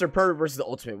 Mr. Perfect versus the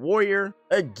Ultimate Warrior.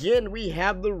 Again, we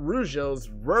have the Rougeaus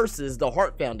versus the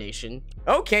Hart Foundation.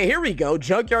 Okay, here we go.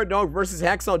 Junkyard Dog versus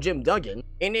Hacksaw Jim Duggan.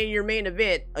 And in your main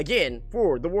event, again,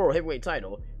 for the World Heavyweight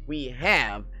title, we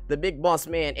have the Big Boss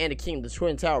Man and the King of the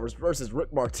Twin Towers versus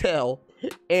Rick Martel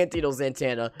and Tito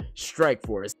Santana,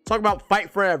 Strikeforce. Talk about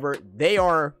fight forever. They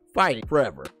are fighting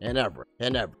forever and ever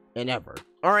and ever and ever.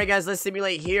 All right, guys, let's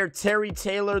simulate here. Terry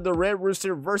Taylor, the Red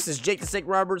Rooster versus Jake the Snake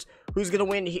Roberts. Who's gonna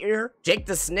win here? Jake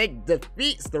the Snake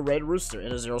defeats the Red Rooster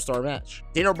in a 0-star match.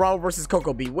 Dino Bravo versus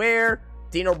Coco Beware.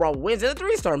 Dino Bravo wins in a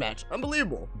 3-star match.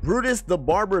 Unbelievable. Brutus the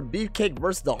Barber Beefcake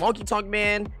versus the Honky Tonk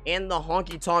Man, and the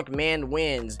Honky Tonk Man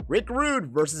wins. Rick Rude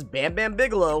versus Bam Bam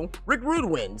Bigelow. Rick Rude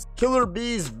wins. Killer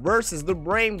Bees versus the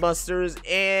Brainbusters,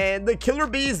 and the Killer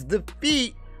Bees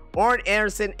defeat Arn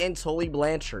Anderson and Tully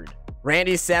Blanchard.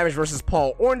 Randy Savage versus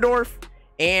Paul Orndorff,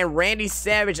 and Randy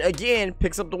Savage again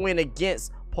picks up the win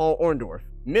against Paul Orndorff.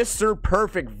 Mr.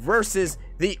 Perfect versus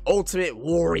the Ultimate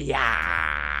Warrior.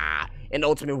 And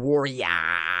Ultimate Warrior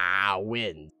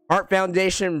wins. Heart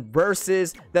Foundation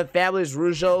versus the Fabulous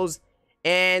Rougeaus.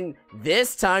 And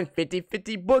this time,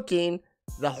 50-50 booking.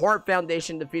 The Heart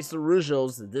Foundation defeats the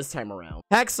Rougeaus this time around.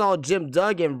 Hacksaw Jim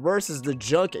Duggan versus the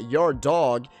Junkyard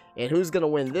Dog. And who's going to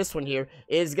win this one here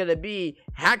is going to be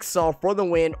Hacksaw for the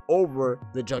win over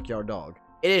the Junkyard Dog.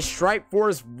 It is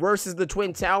Strikeforce versus the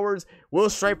Twin Towers. Will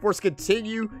Strikeforce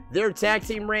continue their tag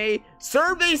team reign?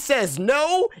 Survey says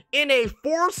no. In a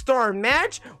 4-star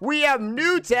match, we have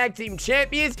new tag team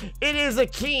champions. It is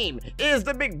Akeem. It is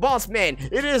the Big Boss Man.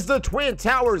 It is the Twin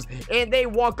Towers. And they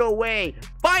walk away.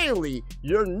 Finally,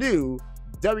 your new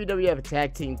WWF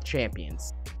tag team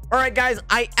champions. Alright guys,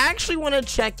 I actually want to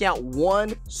check out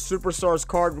one Superstars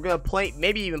card. We're going to play,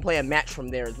 maybe even play a match from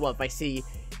there as well if I see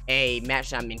a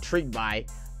match that I'm intrigued by.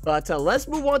 But let's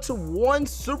move on to one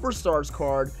Superstars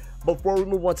card before we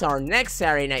move on to our next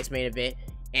Saturday night's main event,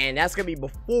 and that's gonna be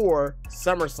before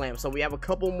SummerSlam. So we have a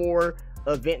couple more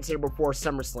events here before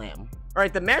SummerSlam. All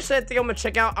right, the match that I think I'm gonna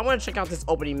check out, I want to check out this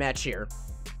opening match here.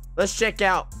 Let's check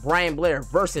out Brian Blair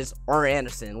versus Arn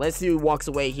Anderson. Let's see who walks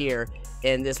away here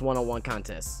in this one-on-one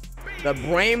contest. The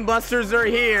Brain Busters are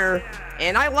here,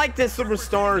 and I like this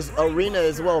Superstars arena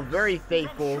as well. Very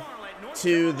faithful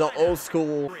to the old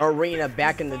school arena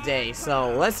back in the day.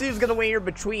 So let's see who's gonna win here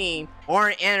between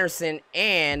Arn Anderson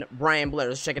and Brian Blair.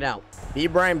 Let's check it out.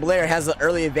 Brian Blair has an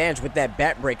early advantage with that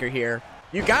bat breaker here.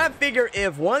 You gotta figure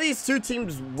if one of these two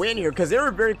teams win here, because they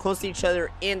were very close to each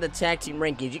other in the tag team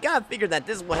rankings, you gotta figure that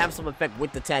this will have some effect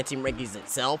with the tag team rankings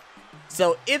itself.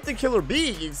 So if the Killer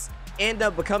Bees end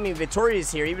up becoming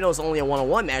victorious here, even though it's only a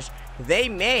one-on-one match, they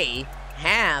may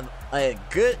have a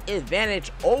good advantage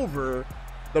over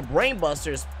the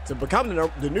Brainbusters to become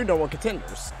the new #1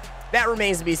 contenders. That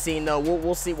remains to be seen, though.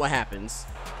 We'll see what happens.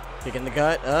 Kick in the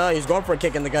gut. He's going for a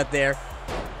kick in the gut there.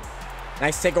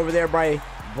 Nice takeover there by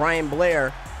Brian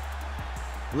Blair.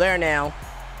 Blair now.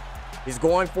 He's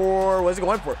going for, what is he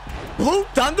going for? Blue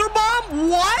Thunder Bomb?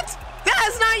 What? That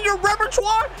is not your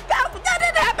repertoire? That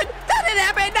didn't happen. That didn't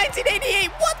happen in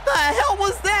 1988. What the hell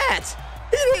was that?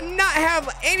 He did not have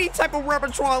any type of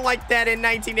repertoire like that in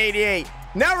 1988.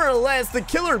 Nevertheless, the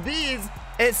Killer Bees,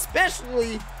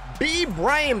 especially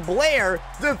Brian Blair,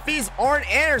 defeats Arn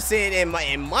Anderson, in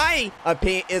my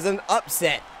opinion, is an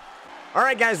upset.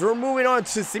 Alright guys, we're moving on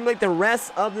to simulate the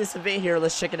rest of this event here.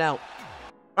 Let's check it out.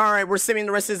 Alright, we're simulating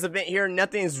the rest of this event here.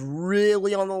 Nothing's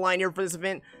really on the line here for this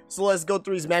event. So let's go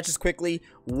through these matches quickly.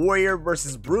 Warrior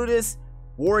versus Brutus.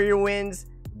 Warrior wins.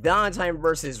 Valentine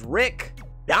versus Rick.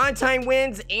 Valentine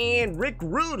wins, and Rick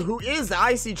Rude, who is the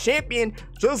IC champion,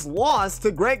 just lost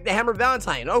to Greg the Hammer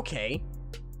Valentine. Okay.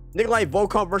 Nikolai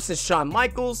Volkov versus Shawn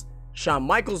Michaels. Shawn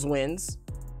Michaels wins.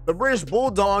 The British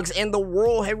Bulldogs and the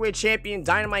World Heavyweight Champion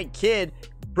Dynamite Kid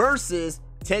versus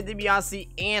Ted DiBiase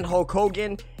and Hulk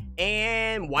Hogan.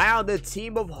 And wow, the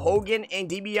team of Hogan and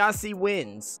DiBiase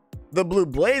wins. The Blue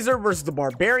Blazer versus the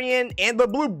Barbarian, and the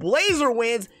Blue Blazer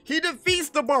wins. He defeats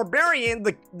the Barbarian.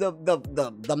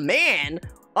 The man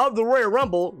of the Royal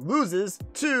Rumble loses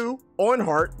to Owen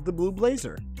Hart, the Blue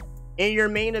Blazer. In your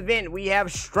main event, we have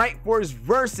Strikeforce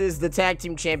versus the tag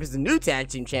team champions, the new tag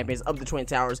team champions of the Twin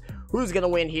Towers. Who's gonna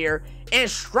win here? And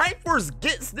Strikeforce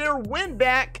gets their win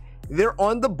back. They're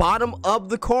on the bottom of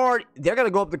the card. They're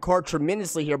gonna go up the card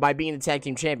tremendously here by being the tag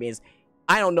team champions.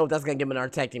 I don't know if that's going to give them another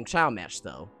tag team child match,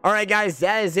 though. Alright, guys,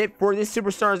 that is it for this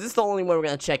Superstars. This is the only one we're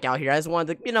going to check out here. I just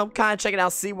wanted to, you know, kind of check it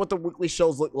out, see what the weekly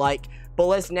shows look like. But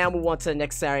let's now move on to the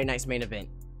next Saturday night's main event.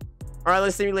 Alright,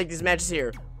 let's simulate these matches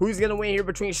here. Who's going to win here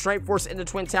between Strikeforce and the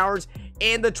Twin Towers?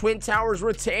 And the Twin Towers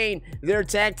retain their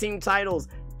tag team titles.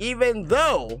 Even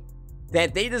though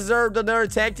that they deserved another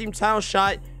tag team title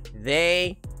shot,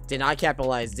 they did not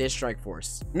capitalize this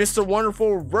Strikeforce. Mr.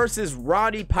 Wonderful versus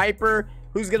Roddy Piper.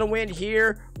 Who's gonna win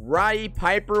here? Roddy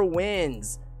Piper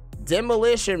wins.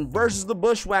 Demolition versus the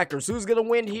Bushwhackers. Who's gonna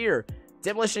win here?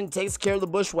 Demolition takes care of the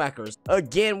Bushwhackers.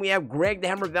 Again, we have Greg the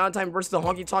Hammer Valentine versus the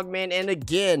Honky Tonk Man. And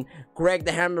again, Greg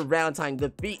the Hammer Valentine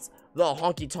defeats the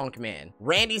Honky Tonk Man.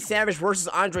 Randy Savage versus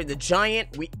Andre the Giant.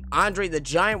 Andre the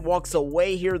Giant walks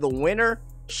away here the winner.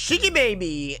 Shiki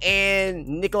Baby and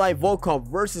Nikolai Volkov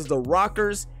versus the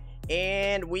Rockers.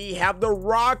 And we have the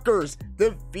Rockers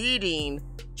defeating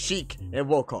Sheik and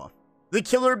Volkov. The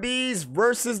Killer Bees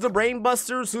versus the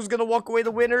Brainbusters. Who's gonna walk away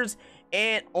the winners?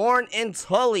 And Arn and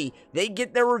Tully, they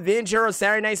get their revenge here on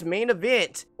Saturday night's main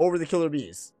event over the Killer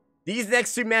Bees. These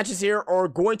next two matches here are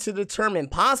going to determine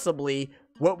possibly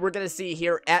what we're gonna see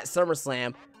here at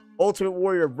SummerSlam. Ultimate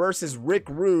Warrior versus Rick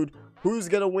Rude. Who's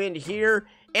gonna win here?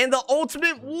 And the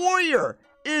Ultimate Warrior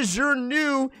is your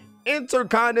new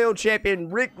Intercontinental Champion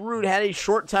Rick Rude had a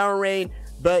short title reign,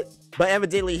 but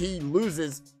evidently he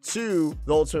loses to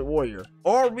the Ultimate Warrior.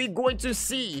 Are we going to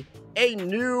see a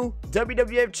new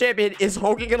WWF champion? Is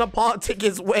Hogan gonna politic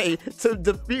his way to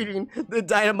defeating the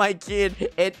Dynamite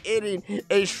Kid and ending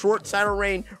a short title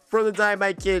reign for the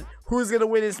Dynamite Kid? Who's gonna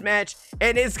win this match?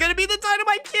 And it's gonna be the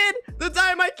Dynamite Kid. The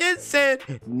Dynamite Kid said,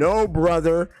 "No,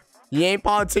 brother, you ain't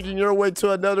politicking your way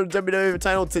to another WWF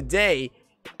title today."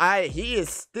 He is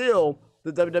still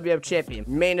the WWF champion.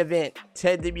 Main event: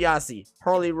 Ted DiBiase,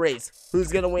 Harley Race.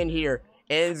 Who's gonna win here?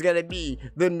 And it's gonna be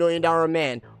the $1 Million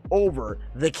Man over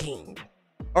the King.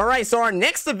 All right, so our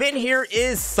next event here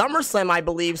is SummerSlam, I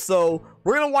believe. So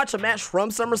we're gonna watch a match from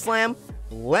SummerSlam.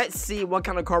 Let's see what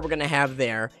kind of card we're gonna have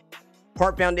there.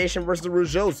 Hart Foundation versus the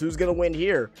Rougeaus. Who's gonna win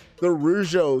here? The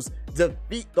Rougeaus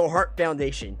defeat the Hart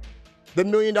Foundation. The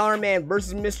 $1 Million Man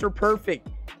versus Mr. Perfect,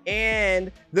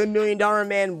 and the $1 Million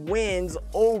Man wins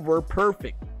over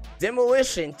Perfect.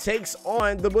 Demolition takes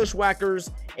on the Bushwhackers,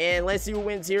 and let's see who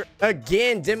wins here.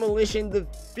 Again, Demolition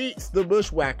defeats the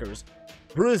Bushwhackers.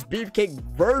 Bruce Beefcake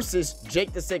versus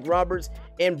Jake the Snake Roberts,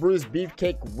 and Bruce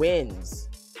Beefcake wins.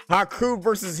 Haku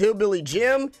versus Hillbilly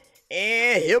Jim,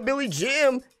 and Hillbilly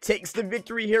Jim takes the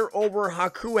victory here over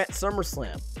Haku at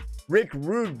SummerSlam. Rick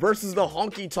Rude versus the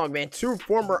Honky Tonk Man, two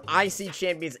former IC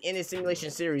champions in a simulation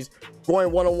series,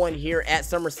 going one-on-one here at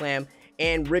SummerSlam,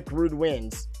 and Rick Rude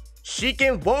wins. Sheik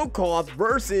and Volkov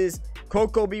versus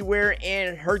Coco Beware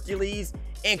and Hercules,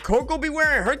 and Coco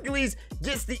Beware and Hercules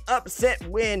gets the upset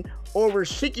win over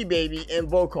Sheiky Baby and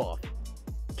Volkov.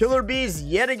 Killer Bees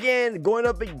yet again going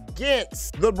up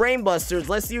against the Brainbusters.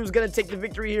 Let's see who's going to take the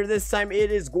victory here. This time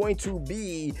it is going to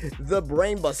be the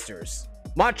Brainbusters.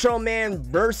 Macho Man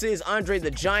versus Andre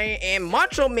the Giant, and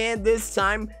Macho Man this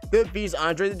time defeats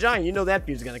Andre the Giant. You know that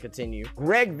feud's gonna continue.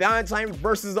 Greg Valentine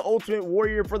versus the Ultimate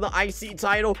Warrior for the IC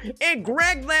title, and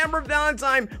Greg Lambert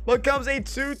Valentine becomes a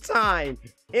two-time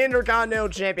Intercontinental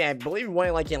Champion. I believe he won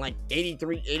it like in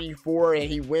 83, 84, and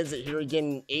he wins it here again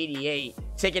in 88,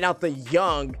 taking out the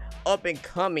young,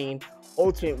 up-and-coming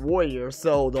Ultimate Warrior.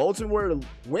 So the Ultimate Warrior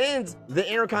wins the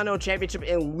Intercontinental Championship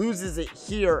and loses it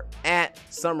here at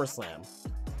SummerSlam.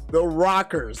 The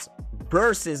Rockers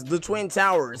versus the Twin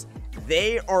Towers.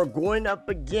 They are going up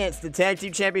against the tag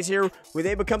team champions here. Will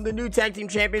they become the new tag team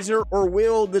champions here, or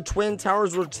will the Twin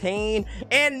Towers retain?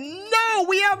 And no,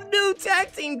 we have new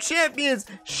tag team champions.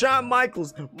 Shawn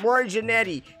Michaels, Maury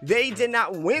Jannetty. They did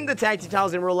not win the tag team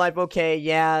titles in real life. Okay,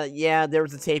 yeah, there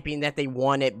was a taping that they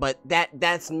won it, but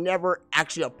that's never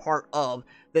actually a part of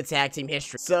the tag team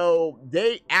history. So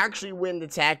they actually win the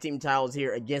tag team titles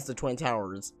here against the Twin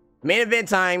Towers. Main event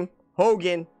time: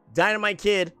 Hogan, Dynamite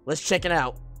Kid. Let's check it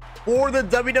out. For the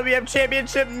WWF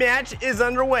Championship match is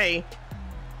underway.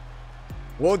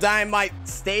 Will Dynamite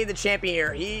stay the champion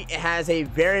here? He has a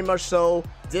very much so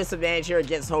disadvantage here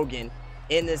against Hogan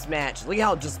in this match. Look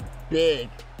how just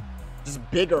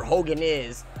bigger Hogan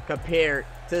is compared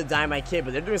to the Dynamite Kid.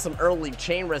 But they're doing some early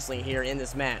chain wrestling here in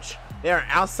this match. They are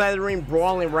outside the ring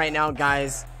brawling right now,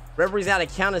 guys. Referee's at a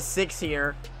count of 6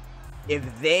 here.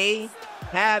 If they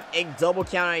have a double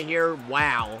count out here,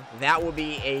 wow, that would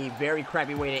be a very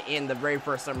crappy way to end the very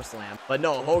first SummerSlam. But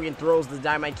no, Hogan throws the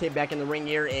Dynamite Kid back in the ring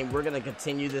here, and we're gonna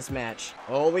continue this match.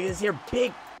 Oh, look at this here,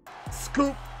 big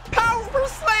scoop power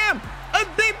slam, a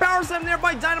big power slam there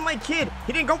by Dynamite Kid.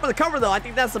 He didn't go for the cover though. I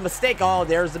think that's a mistake. Oh,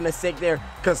 there's a mistake there,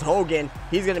 because Hogan,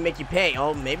 he's gonna make you pay.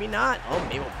 Oh, maybe not. Oh,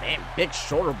 maybe, man, big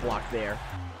shoulder block there.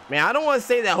 Man, I don't want to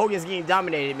say that Hogan's getting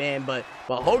dominated, man, but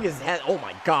Hogan's had, oh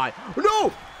my God,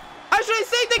 no! I should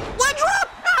say the leg drop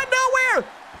out of nowhere!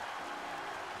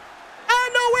 Out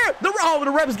of nowhere!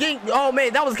 The ref's getting, oh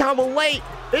man, that was kind of late.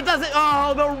 It doesn't,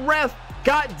 oh, the ref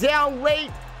got down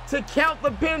late to count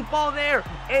the pinfall there,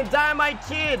 and Dynamite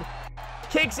Kid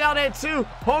kicks out at 2.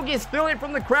 Hogan's feeling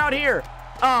from the crowd here.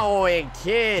 Oh, and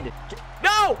Kid,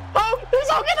 no! Oh, he's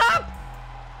hooking up!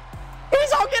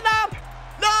 He's hooking up!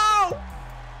 No!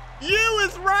 You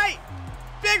is right.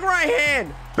 Big right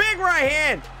hand. Big right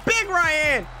hand. Big right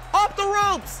hand. Off the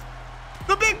ropes.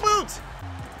 The big boots.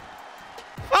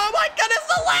 Oh my goodness,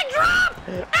 the leg drop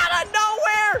out of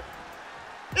nowhere.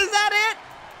 Is that it?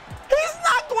 He's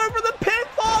not going for the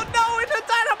pinfall. No, it's a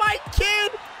Dynamite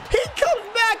Kid. He comes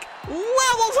back,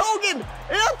 levels Hogan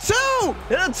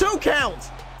in a 2 count.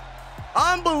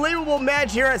 Unbelievable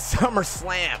match here at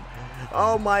SummerSlam.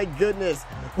 Oh my goodness.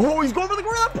 Oh, he's going for the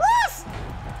Gorilla Press.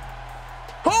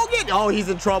 Hogan! Oh, he's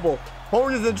in trouble.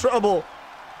 Hogan's in trouble.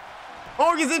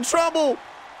 Hogan's in trouble.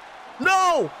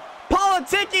 No!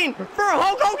 Politicking for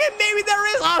Hulk Hogan. Maybe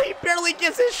there is. Oh, he barely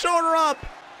gets his shoulder up.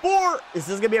 4. Is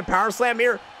this going to be a power slam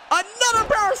here? Another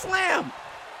power slam.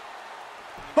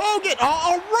 Hogan,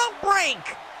 a rope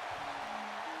break.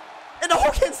 And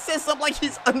Hogan sits up like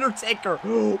he's Undertaker.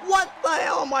 What the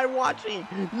hell am I watching?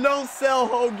 No sell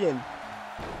Hogan.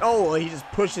 Oh, he just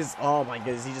pushes. Oh my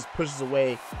goodness, he just pushes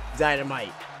away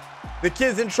Dynamite. The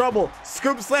Kid's in trouble.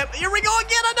 Scoop slam. Here we go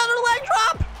again. Another leg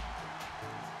drop.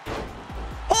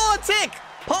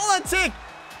 Politic.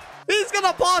 He's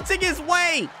gonna politic his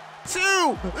way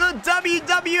to the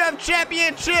WWF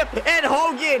Championship, and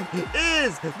Hogan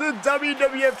is the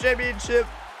WWF Championship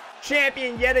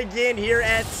champion yet again here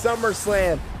at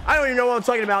SummerSlam. I don't even know what I'm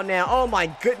talking about now. Oh my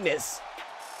goodness.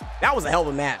 That was a hell of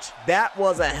a match. That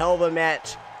was a hell of a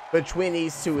match between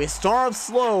these two. It started off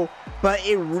slow, but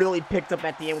it really picked up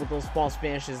at the end with those false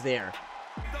finishes there.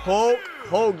 Hulk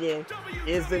Hogan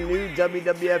is the new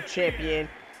WWF champion.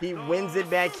 He wins it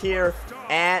back here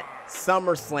at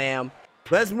SummerSlam.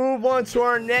 Let's move on to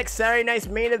our next Saturday night's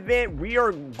main event. We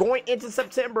are going into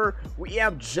September. We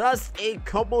have just a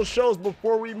couple shows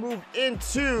before we move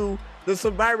into the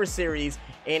Survivor Series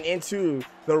and into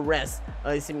the rest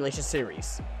of the Simulation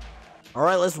Series. All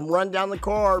right, let's run down the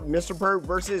card. Mr. Perfect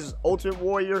versus Ultimate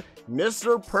Warrior.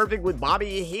 Mr. Perfect with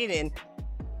Bobby Heenan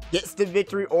gets the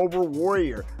victory over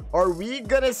Warrior. Are we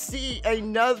gonna see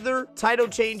another title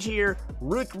change here?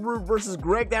 Rick Rude versus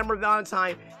Greg the Hammer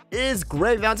Valentine. Is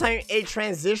Greg Valentine a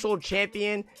transitional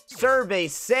champion? Survey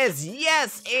says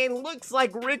yes, and looks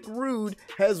like Rick Rude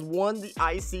has won the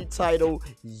IC title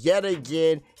yet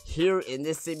again here in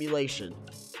this simulation.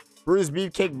 Brutus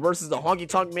Beefcake versus the Honky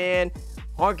Tonk Man.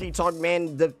 Honky Tonk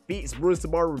Man defeats Brutus the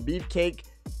Barber Beefcake.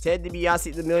 Ted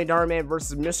DiBiase, the $1 Million Man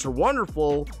versus Mr.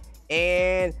 Wonderful.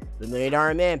 And the $1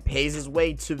 Million Man pays his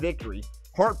way to victory.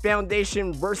 Hart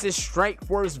Foundation versus Strike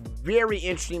Force. Very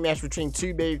interesting match between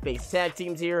two babyface tag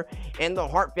teams here. And the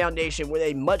Hart Foundation with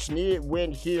a much needed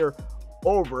win here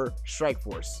over Strike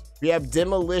Force. We have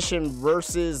Demolition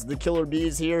versus the Killer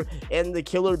Bees here. And the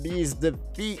Killer Bees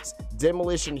defeats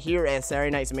Demolition here at Saturday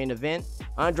night's main event.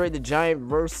 Andre the Giant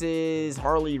versus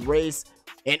Harley Race.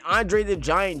 And Andre the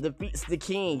Giant defeats the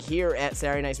King here at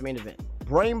Saturday night's main event.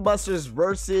 Brainbusters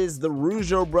versus the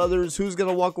Rougeau brothers. Who's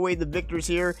gonna walk away the victors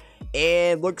here?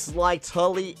 And looks like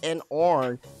Tully and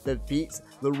Arn defeats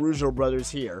the Rougeau brothers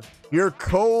here. Your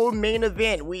co-main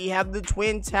event, we have the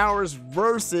Twin Towers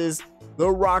versus the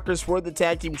Rockers for the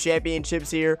tag team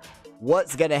championships here.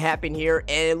 What's gonna happen here?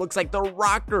 And it looks like the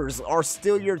Rockers are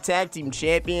still your tag team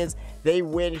champions. They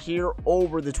win here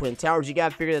over the Twin Towers. You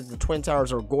gotta figure that the Twin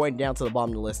Towers are going down to the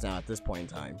bottom of the list now at this point in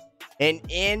time. And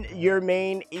in your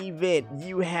main event,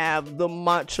 you have the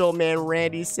Macho Man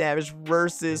Randy Savage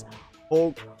versus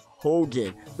Hulk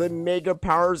Hogan. The Mega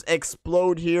Powers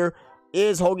explode here.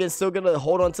 Is Hogan still gonna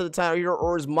hold on to the title here,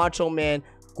 or is Macho Man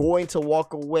going to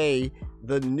walk away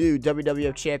the new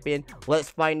WWF champion? Let's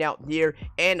find out here.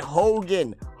 And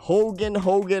Hogan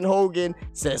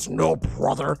says, "No,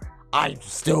 brother, I'm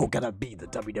still gonna be the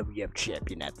WWF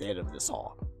champion at the end of this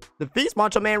all." Defeats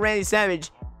Macho Man Randy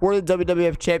Savage for the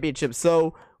WWF championship.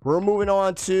 So we're moving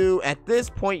on to, at this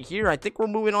point here, I think we're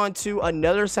moving on to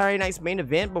another Saturday night's main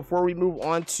event before we move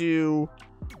on to,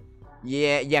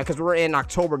 yeah, because we're in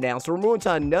October now. So we're moving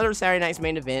to another Saturday night's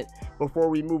main event before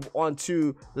we move on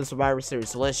to the Survivor Series.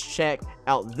 So let's check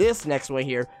out this next one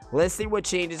here. Let's see what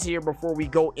changes here before we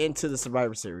go into the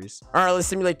Survivor Series. All right, let's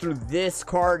simulate through this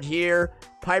card here.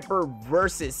 Piper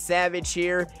versus Savage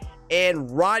here.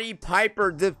 And Roddy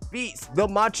Piper defeats the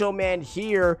Macho Man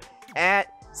here at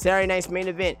Saturday night's main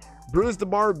event. Brutus the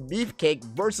Barber Beefcake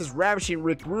versus Ravishing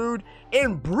Rick Rude.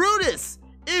 And Brutus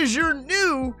is your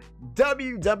new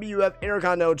WWF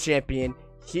Intercontinental Champion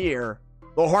here.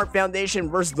 The Hart Foundation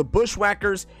versus the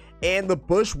Bushwhackers. And the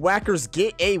Bushwhackers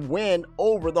get a win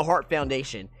over the Hart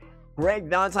Foundation. Greg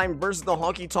Valentine versus the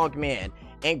Honky Tonk Man.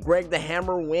 And Greg the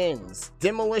Hammer wins.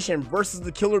 Demolition versus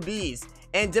the Killer Bees.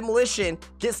 And Demolition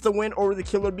gets the win over the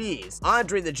Killer Bees.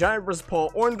 Andre the Giant versus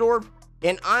Paul Orndorff.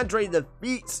 And Andre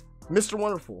defeats Mr.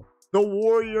 Wonderful. The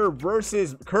Warrior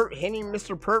versus Kurt Hennig,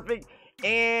 Mr. Perfect.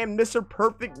 And Mr.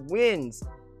 Perfect wins.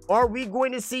 Are we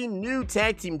going to see new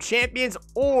tag team champions,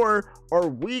 or are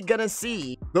we gonna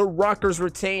see the Rockers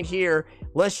retain here?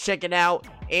 Let's check it out.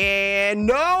 And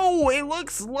no, it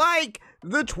looks like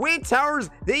the Twin Towers,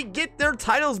 they get their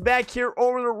titles back here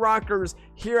over the Rockers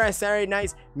here at Saturday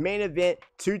night's main event.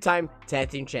 Two-time tag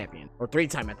team champion, or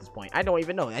three-time at this point. I don't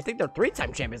even know. I think they're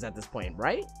three-time champions at this point,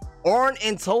 right? Arn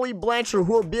and Tully Blanchard,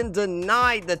 who have been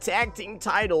denied the tag team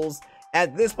titles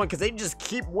at this point because they just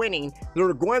keep winning.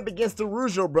 They're going up against the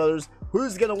Rougeau brothers.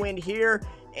 Who's gonna win here?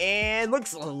 And look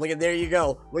at, there you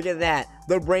go. Look at that.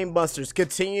 The Brainbusters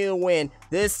continue to win.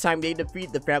 This time they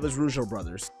defeat the Fabulous Rougeau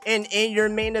brothers. And in your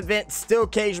main event steel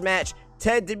cage match,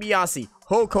 Ted DiBiase,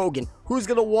 Hulk Hogan, who's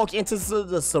going to walk into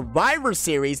the Survivor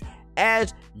Series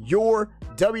as your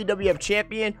WWF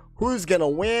champion, who's going to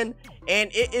win,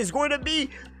 and it is going to be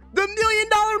the $1 Million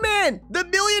Man. The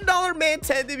 $1 Million Man,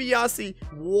 Ted DiBiase,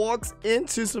 walks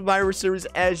into Survivor Series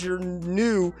as your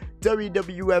new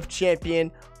WWF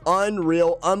champion.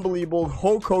 Unreal, unbelievable.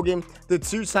 Hulk Hogan, the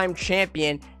two-time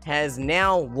champion, has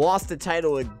now lost the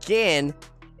title again.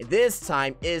 This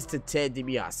time is to Ted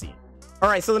DiBiase.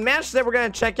 Alright, so the match that we're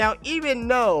going to check out, even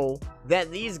though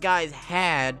that these guys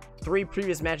had 3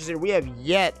 previous matches here, we have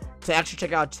yet to actually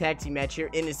check out a tag team match here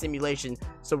in the simulation.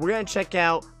 So we're going to check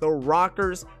out the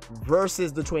Rockers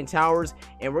versus the Twin Towers,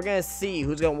 and we're going to see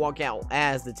who's going to walk out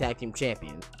as the tag team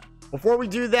champion. Before we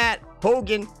do that,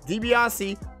 Hogan,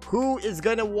 DiBiase, who is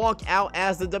going to walk out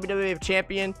as the WWF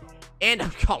champion, and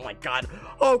oh my god,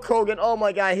 Hulk Hogan, oh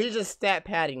my god, he's just stat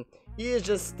padding. He is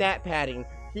just stat padding.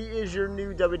 He is your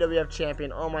new WWF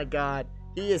champion. Oh my god,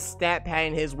 he is stat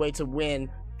padding his way to win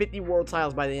 50 world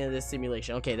titles by the end of this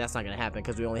simulation. Okay, that's not gonna happen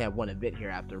because we only have one event here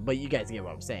after, but you guys get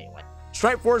what I'm saying. Like,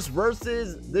 Strikeforce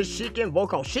versus the Sheik and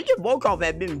Volkov. Sheik and Volkov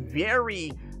have been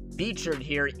very featured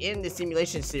here in the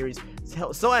simulation series.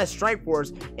 So has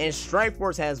Strikeforce, and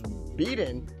Strikeforce has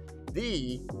beaten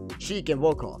the Sheik and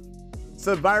Volkov.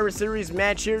 Survivor Series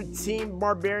match here, Team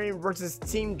Barbarian versus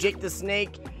Team Jake the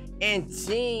Snake, and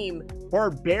Team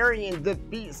Barbarian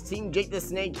defeats Team Jake the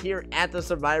Snake here at the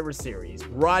Survivor Series.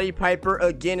 Roddy Piper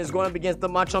again is going up against the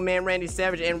Macho Man Randy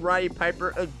Savage, and Roddy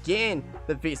Piper again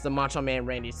defeats the Macho Man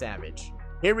Randy Savage.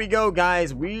 Here we go,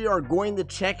 guys. We are going to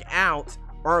check out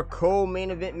our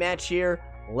co-main event match here.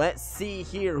 Let's see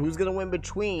here who's going to win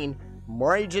between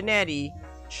Marty Jannetty,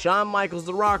 Shawn Michaels,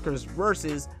 the Rockers,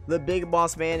 versus the Big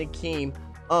Boss Man Akeem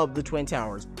of the Twin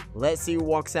Towers. Let's see who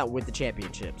walks out with the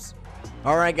championships.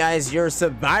 Alright guys, your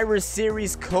Survivor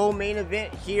Series co-main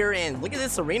event here, and look at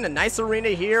this arena, nice arena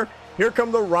here. Here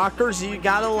come the Rockers, you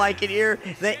gotta like it here.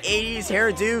 The 80s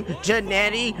hairdo,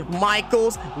 Jannetty,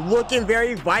 Michaels, looking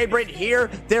very vibrant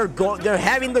here. They're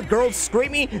having the girls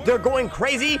screaming, they're going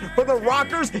crazy for the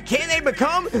Rockers. Can they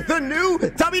become the new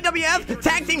WWF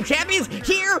Tag Team Champions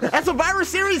here at Survivor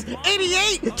Series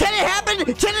 88? Can it happen?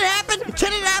 Can it happen?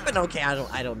 Can it happen? Okay,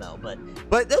 I don't know, but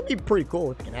that'll be pretty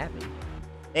cool if it can happen.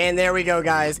 And there we go,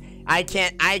 guys. I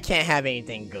can't have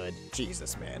anything good.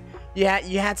 Jesus, man. You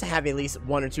had to have at least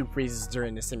 1 or 2 freezes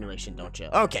during the simulation, don't you?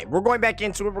 Okay, we're going back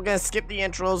into it. We're gonna skip the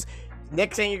intros.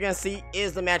 Next thing you're gonna see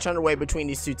is the match underway between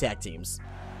these 2 tag teams.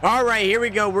 All right, here we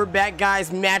go. We're back,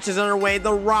 guys. Match is underway.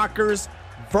 The Rockers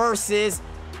versus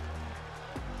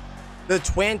the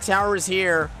Twin Towers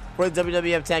here for the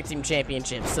WWF Tag Team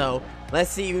Championship. So let's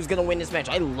see who's gonna win this match.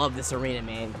 I love this arena,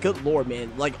 man. Good lord,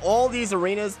 man. Like, all these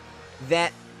arenas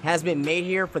that has been made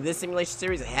here for this simulation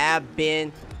series have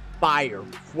been fire.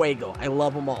 Fuego. I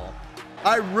love them all.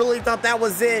 I really thought that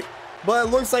was it, but it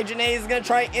looks like Janae is gonna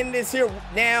try and end this here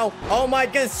now. Oh my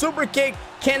goodness, super kick.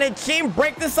 Can a team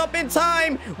break this up in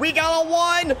time? We got a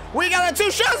 1, we got a 2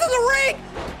 shots in the ring.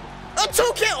 A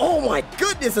 2 count. Oh my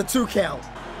goodness, a 2 count.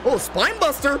 Oh, spine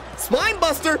buster, spine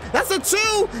buster. That's a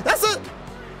 2, that's a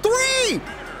 3.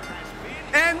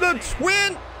 And the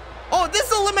twin. Oh, this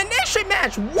is an elimination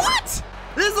match. What?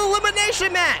 This is an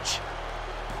elimination match.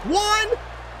 1,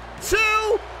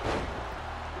 2.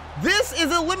 This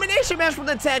is an elimination match for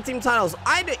the tag team titles.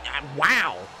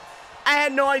 Wow. I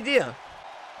had no idea.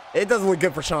 It doesn't look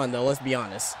good for Shawn, though. Let's be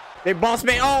honest. Big Boss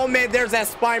Man. Oh, man, there's that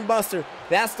spine buster.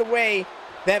 That's the way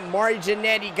that Marty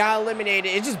Jannetty got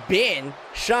eliminated. It's just been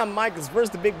Shawn Michaels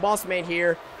versus the Big Boss Man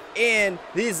here. In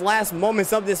these last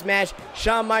moments of this match,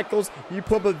 Shawn Michaels, you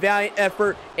put up a valiant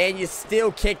effort and you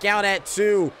still kick out at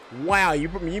 2. Wow, you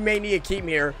may need to keep him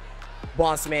here,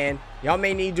 Boss Man. Y'all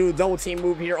may need to do a double team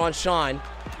move here on Shawn,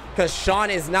 because Shawn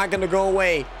is not going to go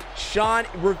away. Shawn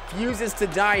refuses to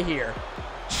die here.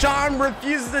 Shawn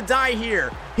refuses to die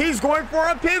here. He's going for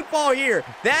a pinfall here.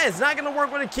 That is not going to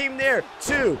work with a team there.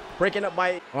 2, breaking up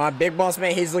by Big Boss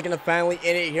Man. He's looking to finally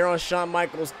end it here on Shawn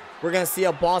Michaels. We're going to see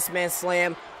a Boss Man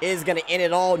slam. Is going to end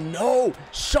it all. No,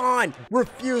 Shawn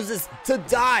refuses to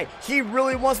die. He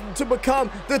really wants to become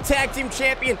the tag team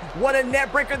champion. What a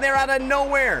net breaker there out of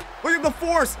nowhere. Look at the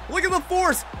force. Look at the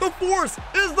force. The force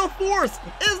is the force.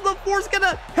 Is the force going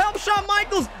to help Shawn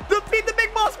Michaels defeat the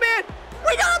Big Boss Man?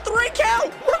 We got a 3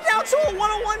 count. We're down to a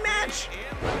 1-on-1 match.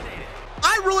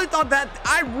 I really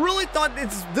thought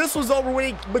this was over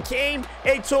when he became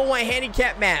a 2-on-1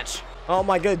 handicap match. Oh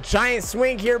my god, giant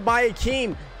swing here by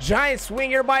Akeem. Giant swing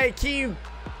here by Akeem.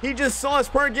 He just saw his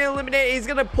partner get eliminated. He's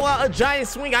gonna pull out a giant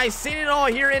swing. I've seen it all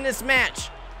here in this match.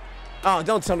 Oh,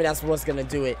 don't tell me that's what's gonna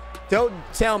do it. Don't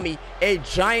tell me a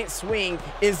giant swing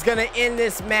is gonna end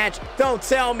this match. Don't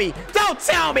tell me. Don't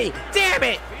tell me. Damn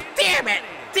it. Damn it.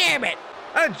 Damn it.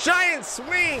 A giant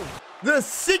swing. The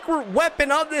secret weapon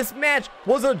of this match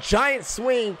was a giant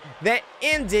swing that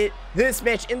ended this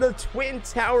match. And the Twin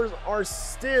Towers are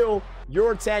still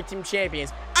your tag team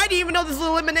champions. I didn't even know this was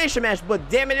an elimination match, but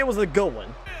damn it, it was a good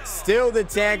one. Still the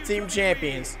tag team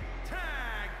champions.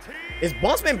 Is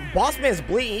Bossman's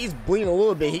bleeding? He's bleeding a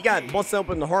little bit. He got busted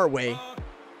open the hard way.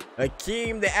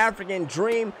 Akeem, the African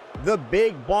Dream, the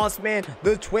Big Boss Man,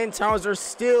 the Twin Towers are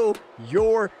still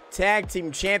your tag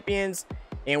team champions.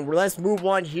 And let's move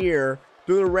on here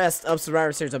through the rest of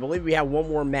Survivor Series. I believe we have one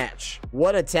more match.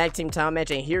 What a tag team title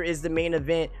match. And here is the main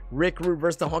event. Rick Rude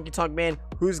versus the Honky Tonk Man.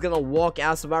 Who's going to walk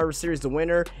out Survivor Series the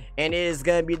winner? And it is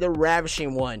going to be the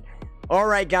Ravishing One.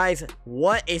 Alright guys,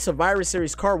 what a Survivor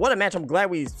Series card. What a match. I'm glad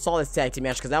we saw this tag team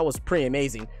match because that was pretty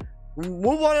amazing.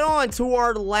 Move on to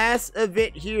our last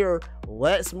event here.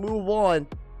 Let's move on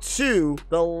to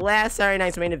the last Saturday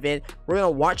night's main event. We're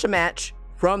going to watch a match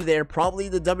from there, probably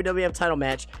the WWF title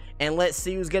match, and let's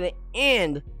see who's going to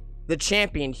end the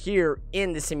champion here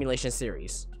in the Simulation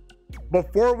Series.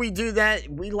 Before we do that,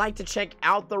 we like to check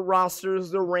out the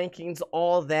rosters, the rankings,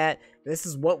 all that. This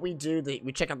is what we do.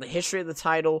 We check out the history of the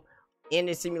title in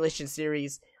the Simulation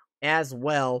Series as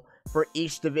well for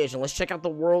each division. Let's check out the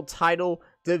world title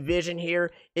division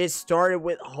here. It started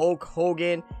with Hulk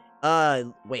Hogan.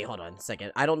 Wait, hold on a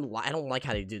second. I don't like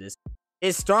how they do this.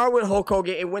 It started with Hulk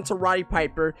Hogan. It went to Roddy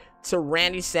Piper, to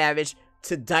Randy Savage,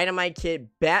 to Dynamite Kid,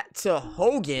 back to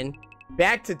Hogan,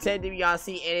 back to Ted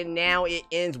DiBiase, and now it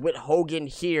ends with Hogan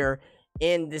here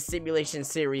in the Simulation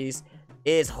Series.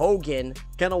 Is Hogan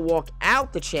gonna walk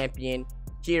out the champion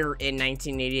here in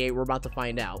 1988? We're about to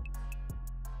find out.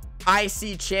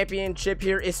 IC Championship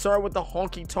here. It started with the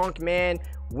Honky Tonk Man,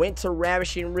 went to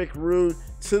Ravishing Rick Rude,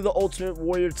 to the Ultimate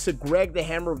Warrior, to Greg the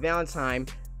Hammer Valentine,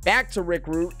 back to Rick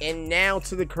Rude, and now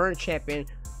to the current champion,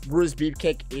 Bruce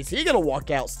Beefcake. Is he gonna walk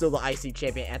out still the IC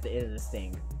champion at the end of this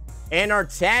thing? And our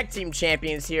tag team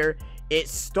champions here, it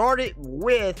started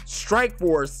with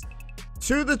Strikeforce,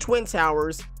 to the Twin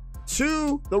Towers,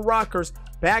 to the Rockers,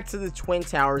 back to the Twin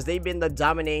Towers. They've been the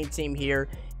dominating team here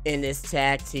in this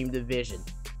tag team division.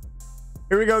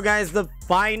 Here we go, guys, the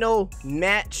final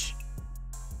match.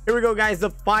 Here we go, guys, the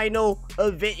final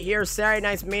event here, Saturday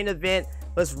night's main event.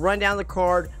 Let's run down the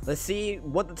card. Let's see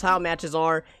what the title matches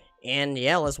are. And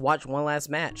yeah, let's watch one last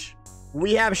match.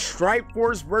 We have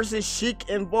Strikeforce versus Sheik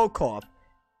and Volkov.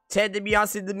 Ted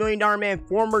DiBiase, the $1 Million Man,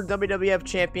 former WWF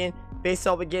champion, faced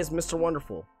off against Mr.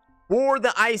 Wonderful. For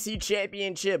the IC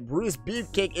Championship, Bruce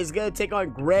Beefcake is going to take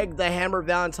on Greg the Hammer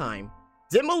Valentine.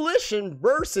 Demolition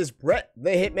versus Bret the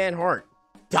Hitman Hart.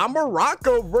 Don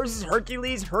Morocco versus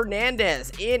Hercules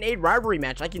Hernandez in a rivalry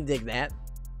match. I can dig that.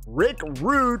 Rick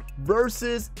Rude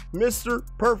versus Mr.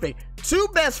 Perfect. Two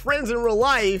best friends in real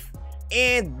life,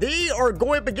 and they are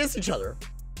going up against each other.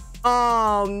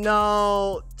 Oh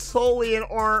no, Tully and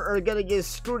Arn are gonna get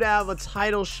screwed out of a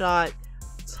title shot.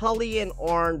 Tully and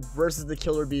Arn versus the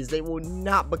Killer Bees. They will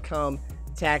not become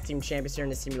tag team champions here in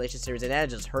the Simulation Series, and that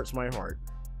just hurts my heart.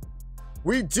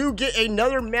 We do get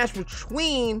another match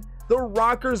between the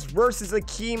Rockers versus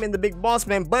Akeem and the Big Boss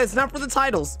Man, but it's not for the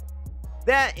titles.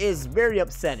 That is very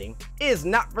upsetting. It is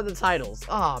not for the titles.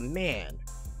 Oh man.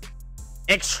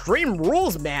 Extreme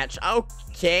Rules match.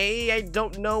 Okay, I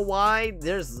don't know why.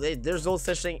 There's no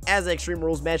such thing as an Extreme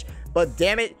Rules match, but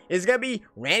damn it, it's gonna be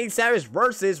Randy Savage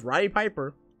versus Roddy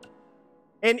Piper.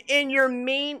 And in your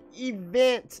main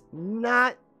event,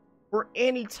 not for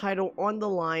any title on the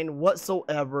line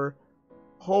whatsoever,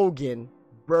 Hogan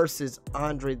versus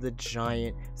Andre the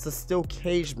Giant. It's a steel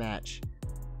cage match.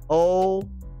 Oh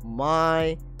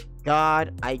my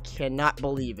God, I cannot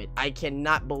believe it. I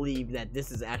cannot believe that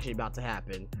this is actually about to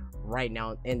happen right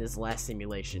now in this last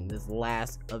simulation, this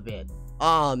last event.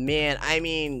 Oh man, I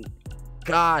mean,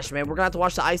 gosh, man, we're gonna have to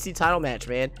watch the IC title match,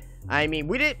 man. I mean,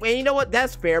 we didn't, and you know what,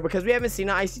 that's fair because we haven't seen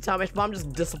an IC title match, but I'm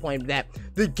just disappointed that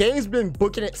the game's been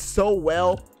booking it so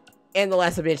well, and the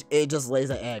last event, it just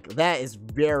lays an egg. That is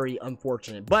very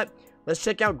unfortunate, but let's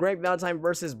check out Greg Valentine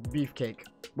versus Beefcake.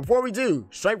 Before we do,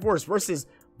 Strikeforce versus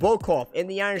Volkov and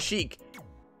the Iron Sheik.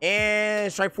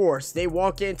 And Strikeforce, they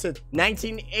walk into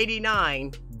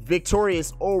 1989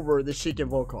 victorious over the Sheik and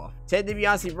Volkov. Ted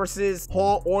DiBiase versus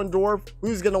Paul Orndorff.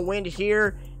 Who's gonna win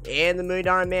here? And the $1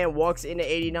 Million Man walks into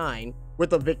 89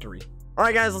 with a victory.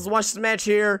 Alright guys, let's watch this match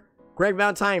here. Greg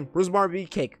Valentine, Bruce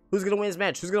Beefcake. Who's gonna win this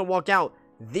match? Who's gonna walk out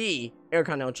the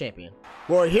Intercontinental Champion.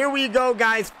 Well, here we go,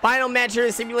 guys. Final match here in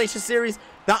the Simulation Series.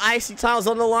 The IC titles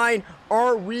on the line.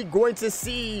 Are we going to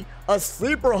see a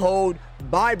sleeper hold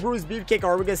by Bruce Beefcake,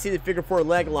 or are we going to see the figure 4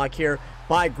 leg lock here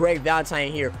by Greg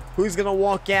Valentine here? Who's going to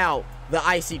walk out the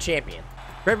IC champion?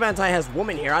 Greg Valentine has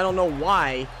woman hair. I don't know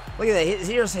why. Look at that. His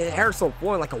hair's so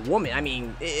flowing like a woman. I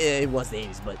mean, it was the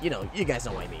 80s, but, you know, you guys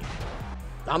know what I mean.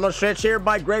 I'm going to stretch here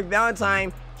by Greg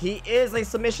Valentine. He is a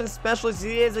submission specialist.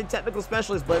 He is a technical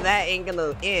specialist, but that ain't going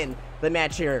to end the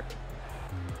match here.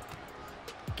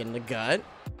 Getting the gut.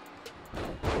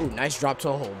 Ooh, nice drop to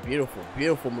a hole. Beautiful,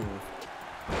 beautiful move.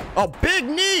 Oh, big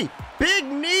knee! Big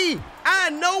knee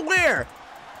out of nowhere!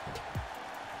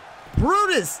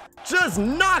 Brutus just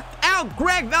knocked out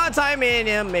Greg Valentine,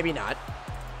 and maybe not.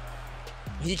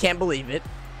 He can't believe it.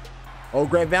 Oh,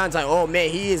 Greg Valentine. Oh, man,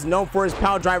 he is known for his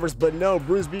power drivers, but no,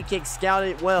 Bruce Beefcake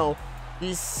scouted well.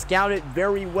 He scouted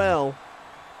very well.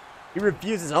 He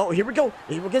refuses. Oh, here we go.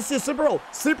 We're gonna see a sleeper hold.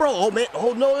 Sleeper hold. Oh, man.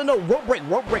 Oh, no. Rope break,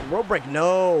 rope break, rope break.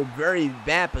 No, very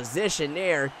bad position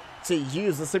there to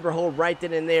use the sleeper hold right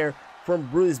then and there from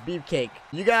Bruce Beefcake.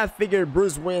 You gotta figure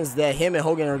Bruce wins that him and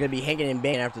Hogan are gonna be hanging in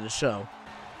band after the show.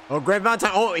 Oh, Greg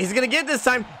Valentine. Oh, he's gonna get this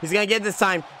time. He's gonna get this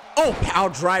time. Oh, power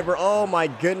driver. Oh, my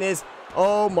goodness.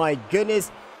 Oh, my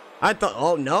goodness. I thought,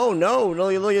 oh, no.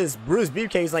 Look at this. Bruce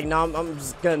Beefcake. He's like, no, I'm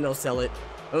just gonna no-sell it.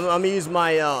 I'm gonna use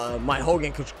my my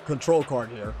Hogan control card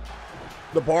here.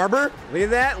 The barber, look at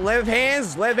that, left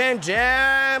hand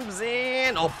jabs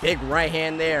in. Oh, big right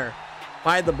hand there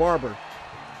by the barber.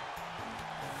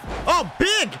 Oh,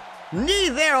 big knee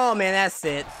there. Oh man, that's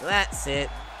it.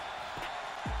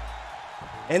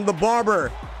 And the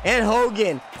barber and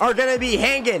Hogan are gonna be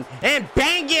hanging and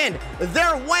banging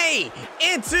their way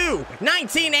into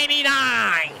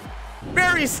 1989.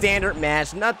 Very standard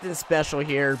match, nothing special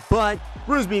here, but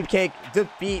Bruce Beefcake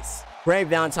defeats Greg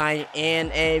Valentine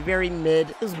in a very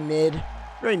mid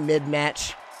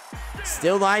match.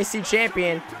 Still the IC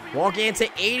champion, walking into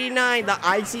 89, the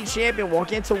IC champion,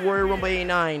 walking into Warrior Rumble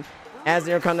 89 as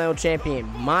the Intercontinental Champion.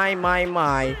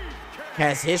 My,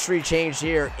 has history changed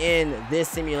here in this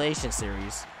Simulation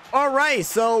Series. Alright,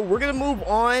 so we're going to move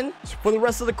on for the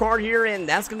rest of the card here, and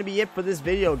that's going to be it for this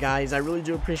video, guys. I really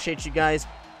do appreciate you guys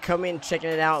coming,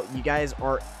 checking it out. You guys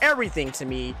are everything to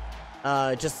me,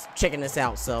 just checking this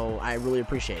out, so I really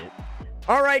appreciate it.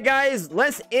 Alright, guys,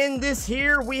 let's end this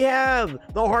here. We have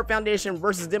the Hart Foundation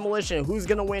versus Demolition. Who's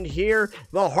gonna win here?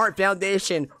 The Hart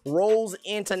Foundation rolls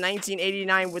into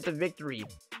 1989 with the victory.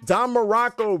 Don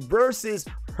Morocco versus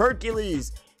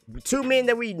Hercules. Two men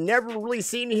that we never really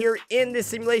seen here in this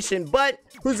simulation, but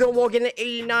who's gonna walk into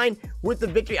 89 with the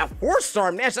victory? A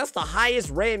 4-star match. That's the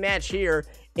highest rated match here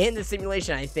in the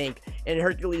simulation, I think, and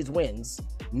Hercules wins.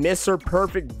 Mr.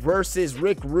 Perfect versus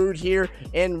Rick Rude here,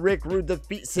 and Rick Rude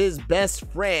defeats his best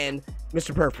friend,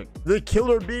 Mr. Perfect. The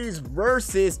Killer Bees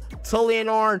versus Tully and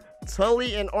Arn.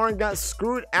 Tully and Arn got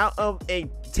screwed out of a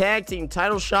tag team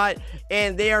title shot,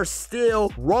 and they are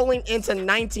still rolling into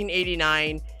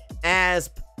 1989 as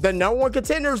the #1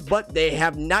 contenders, but they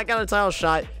have not got a title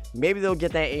shot. Maybe they'll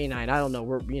get that 89. I don't know.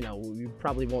 We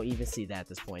probably won't even see that at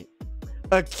this point.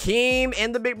 Akeem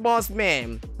and the Big Boss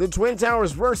Man. The Twin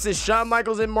Towers versus Shawn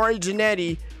Michaels and Marty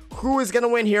Jannetty. Who is going to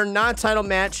win here? Non-title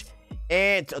match.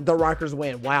 And the Rockers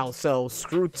win. Wow, so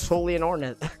screw Tully and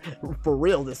Arn for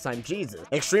real this time. Jesus.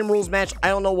 Extreme Rules match. I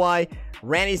don't know why.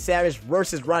 Randy Savage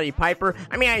versus Roddy Piper.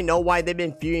 I mean, I know why they've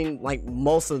been feuding like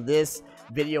most of this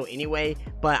video anyway,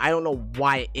 but I don't know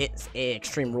why it's a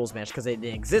Extreme Rules match, because it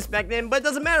didn't exist back then. But it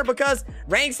doesn't matter, because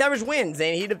Randy Savage wins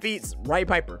and he defeats Roddy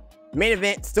Piper. Main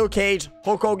event, Steel Cage,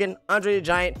 Hulk Hogan, Andre the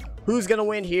Giant. Who's gonna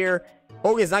win here?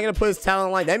 Hogan's not gonna put his title on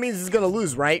the line. That means he's gonna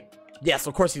lose, right? Yes,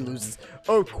 of course he loses.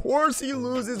 Of course he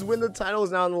loses when the title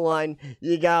is not on the line.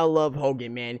 You gotta love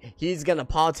Hogan, man. He's gonna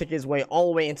politic his way all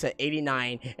the way into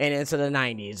 89 and into the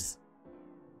 90s.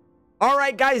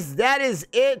 Alright, guys, that is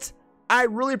it. I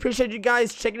really appreciate you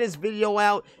guys checking this video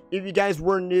out. If you guys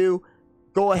were new,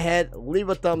 go ahead, leave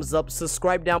a thumbs up,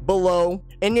 subscribe down below.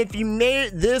 And if you made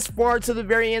it this far to the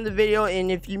very end of the video, and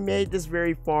if you made this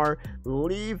very far,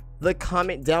 leave the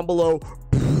comment down below,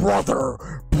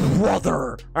 brother.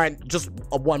 All right, just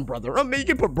one brother. I mean, you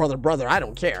can put brother, I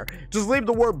don't care. Just leave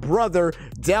the word brother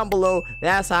down below.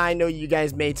 That's how I know you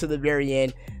guys made it to the very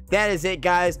end. That is it,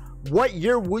 guys. What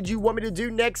year would you want me to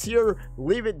do next year?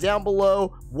 Leave it down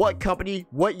below. What company,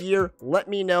 what year, let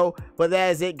me know. But that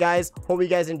is it, guys. Hope you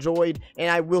guys enjoyed, and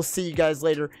I will see you guys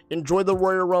later. Enjoy the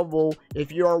Royal Rumble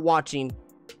if you are watching.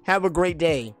 Have a great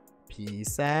day.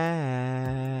 Peace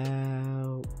out.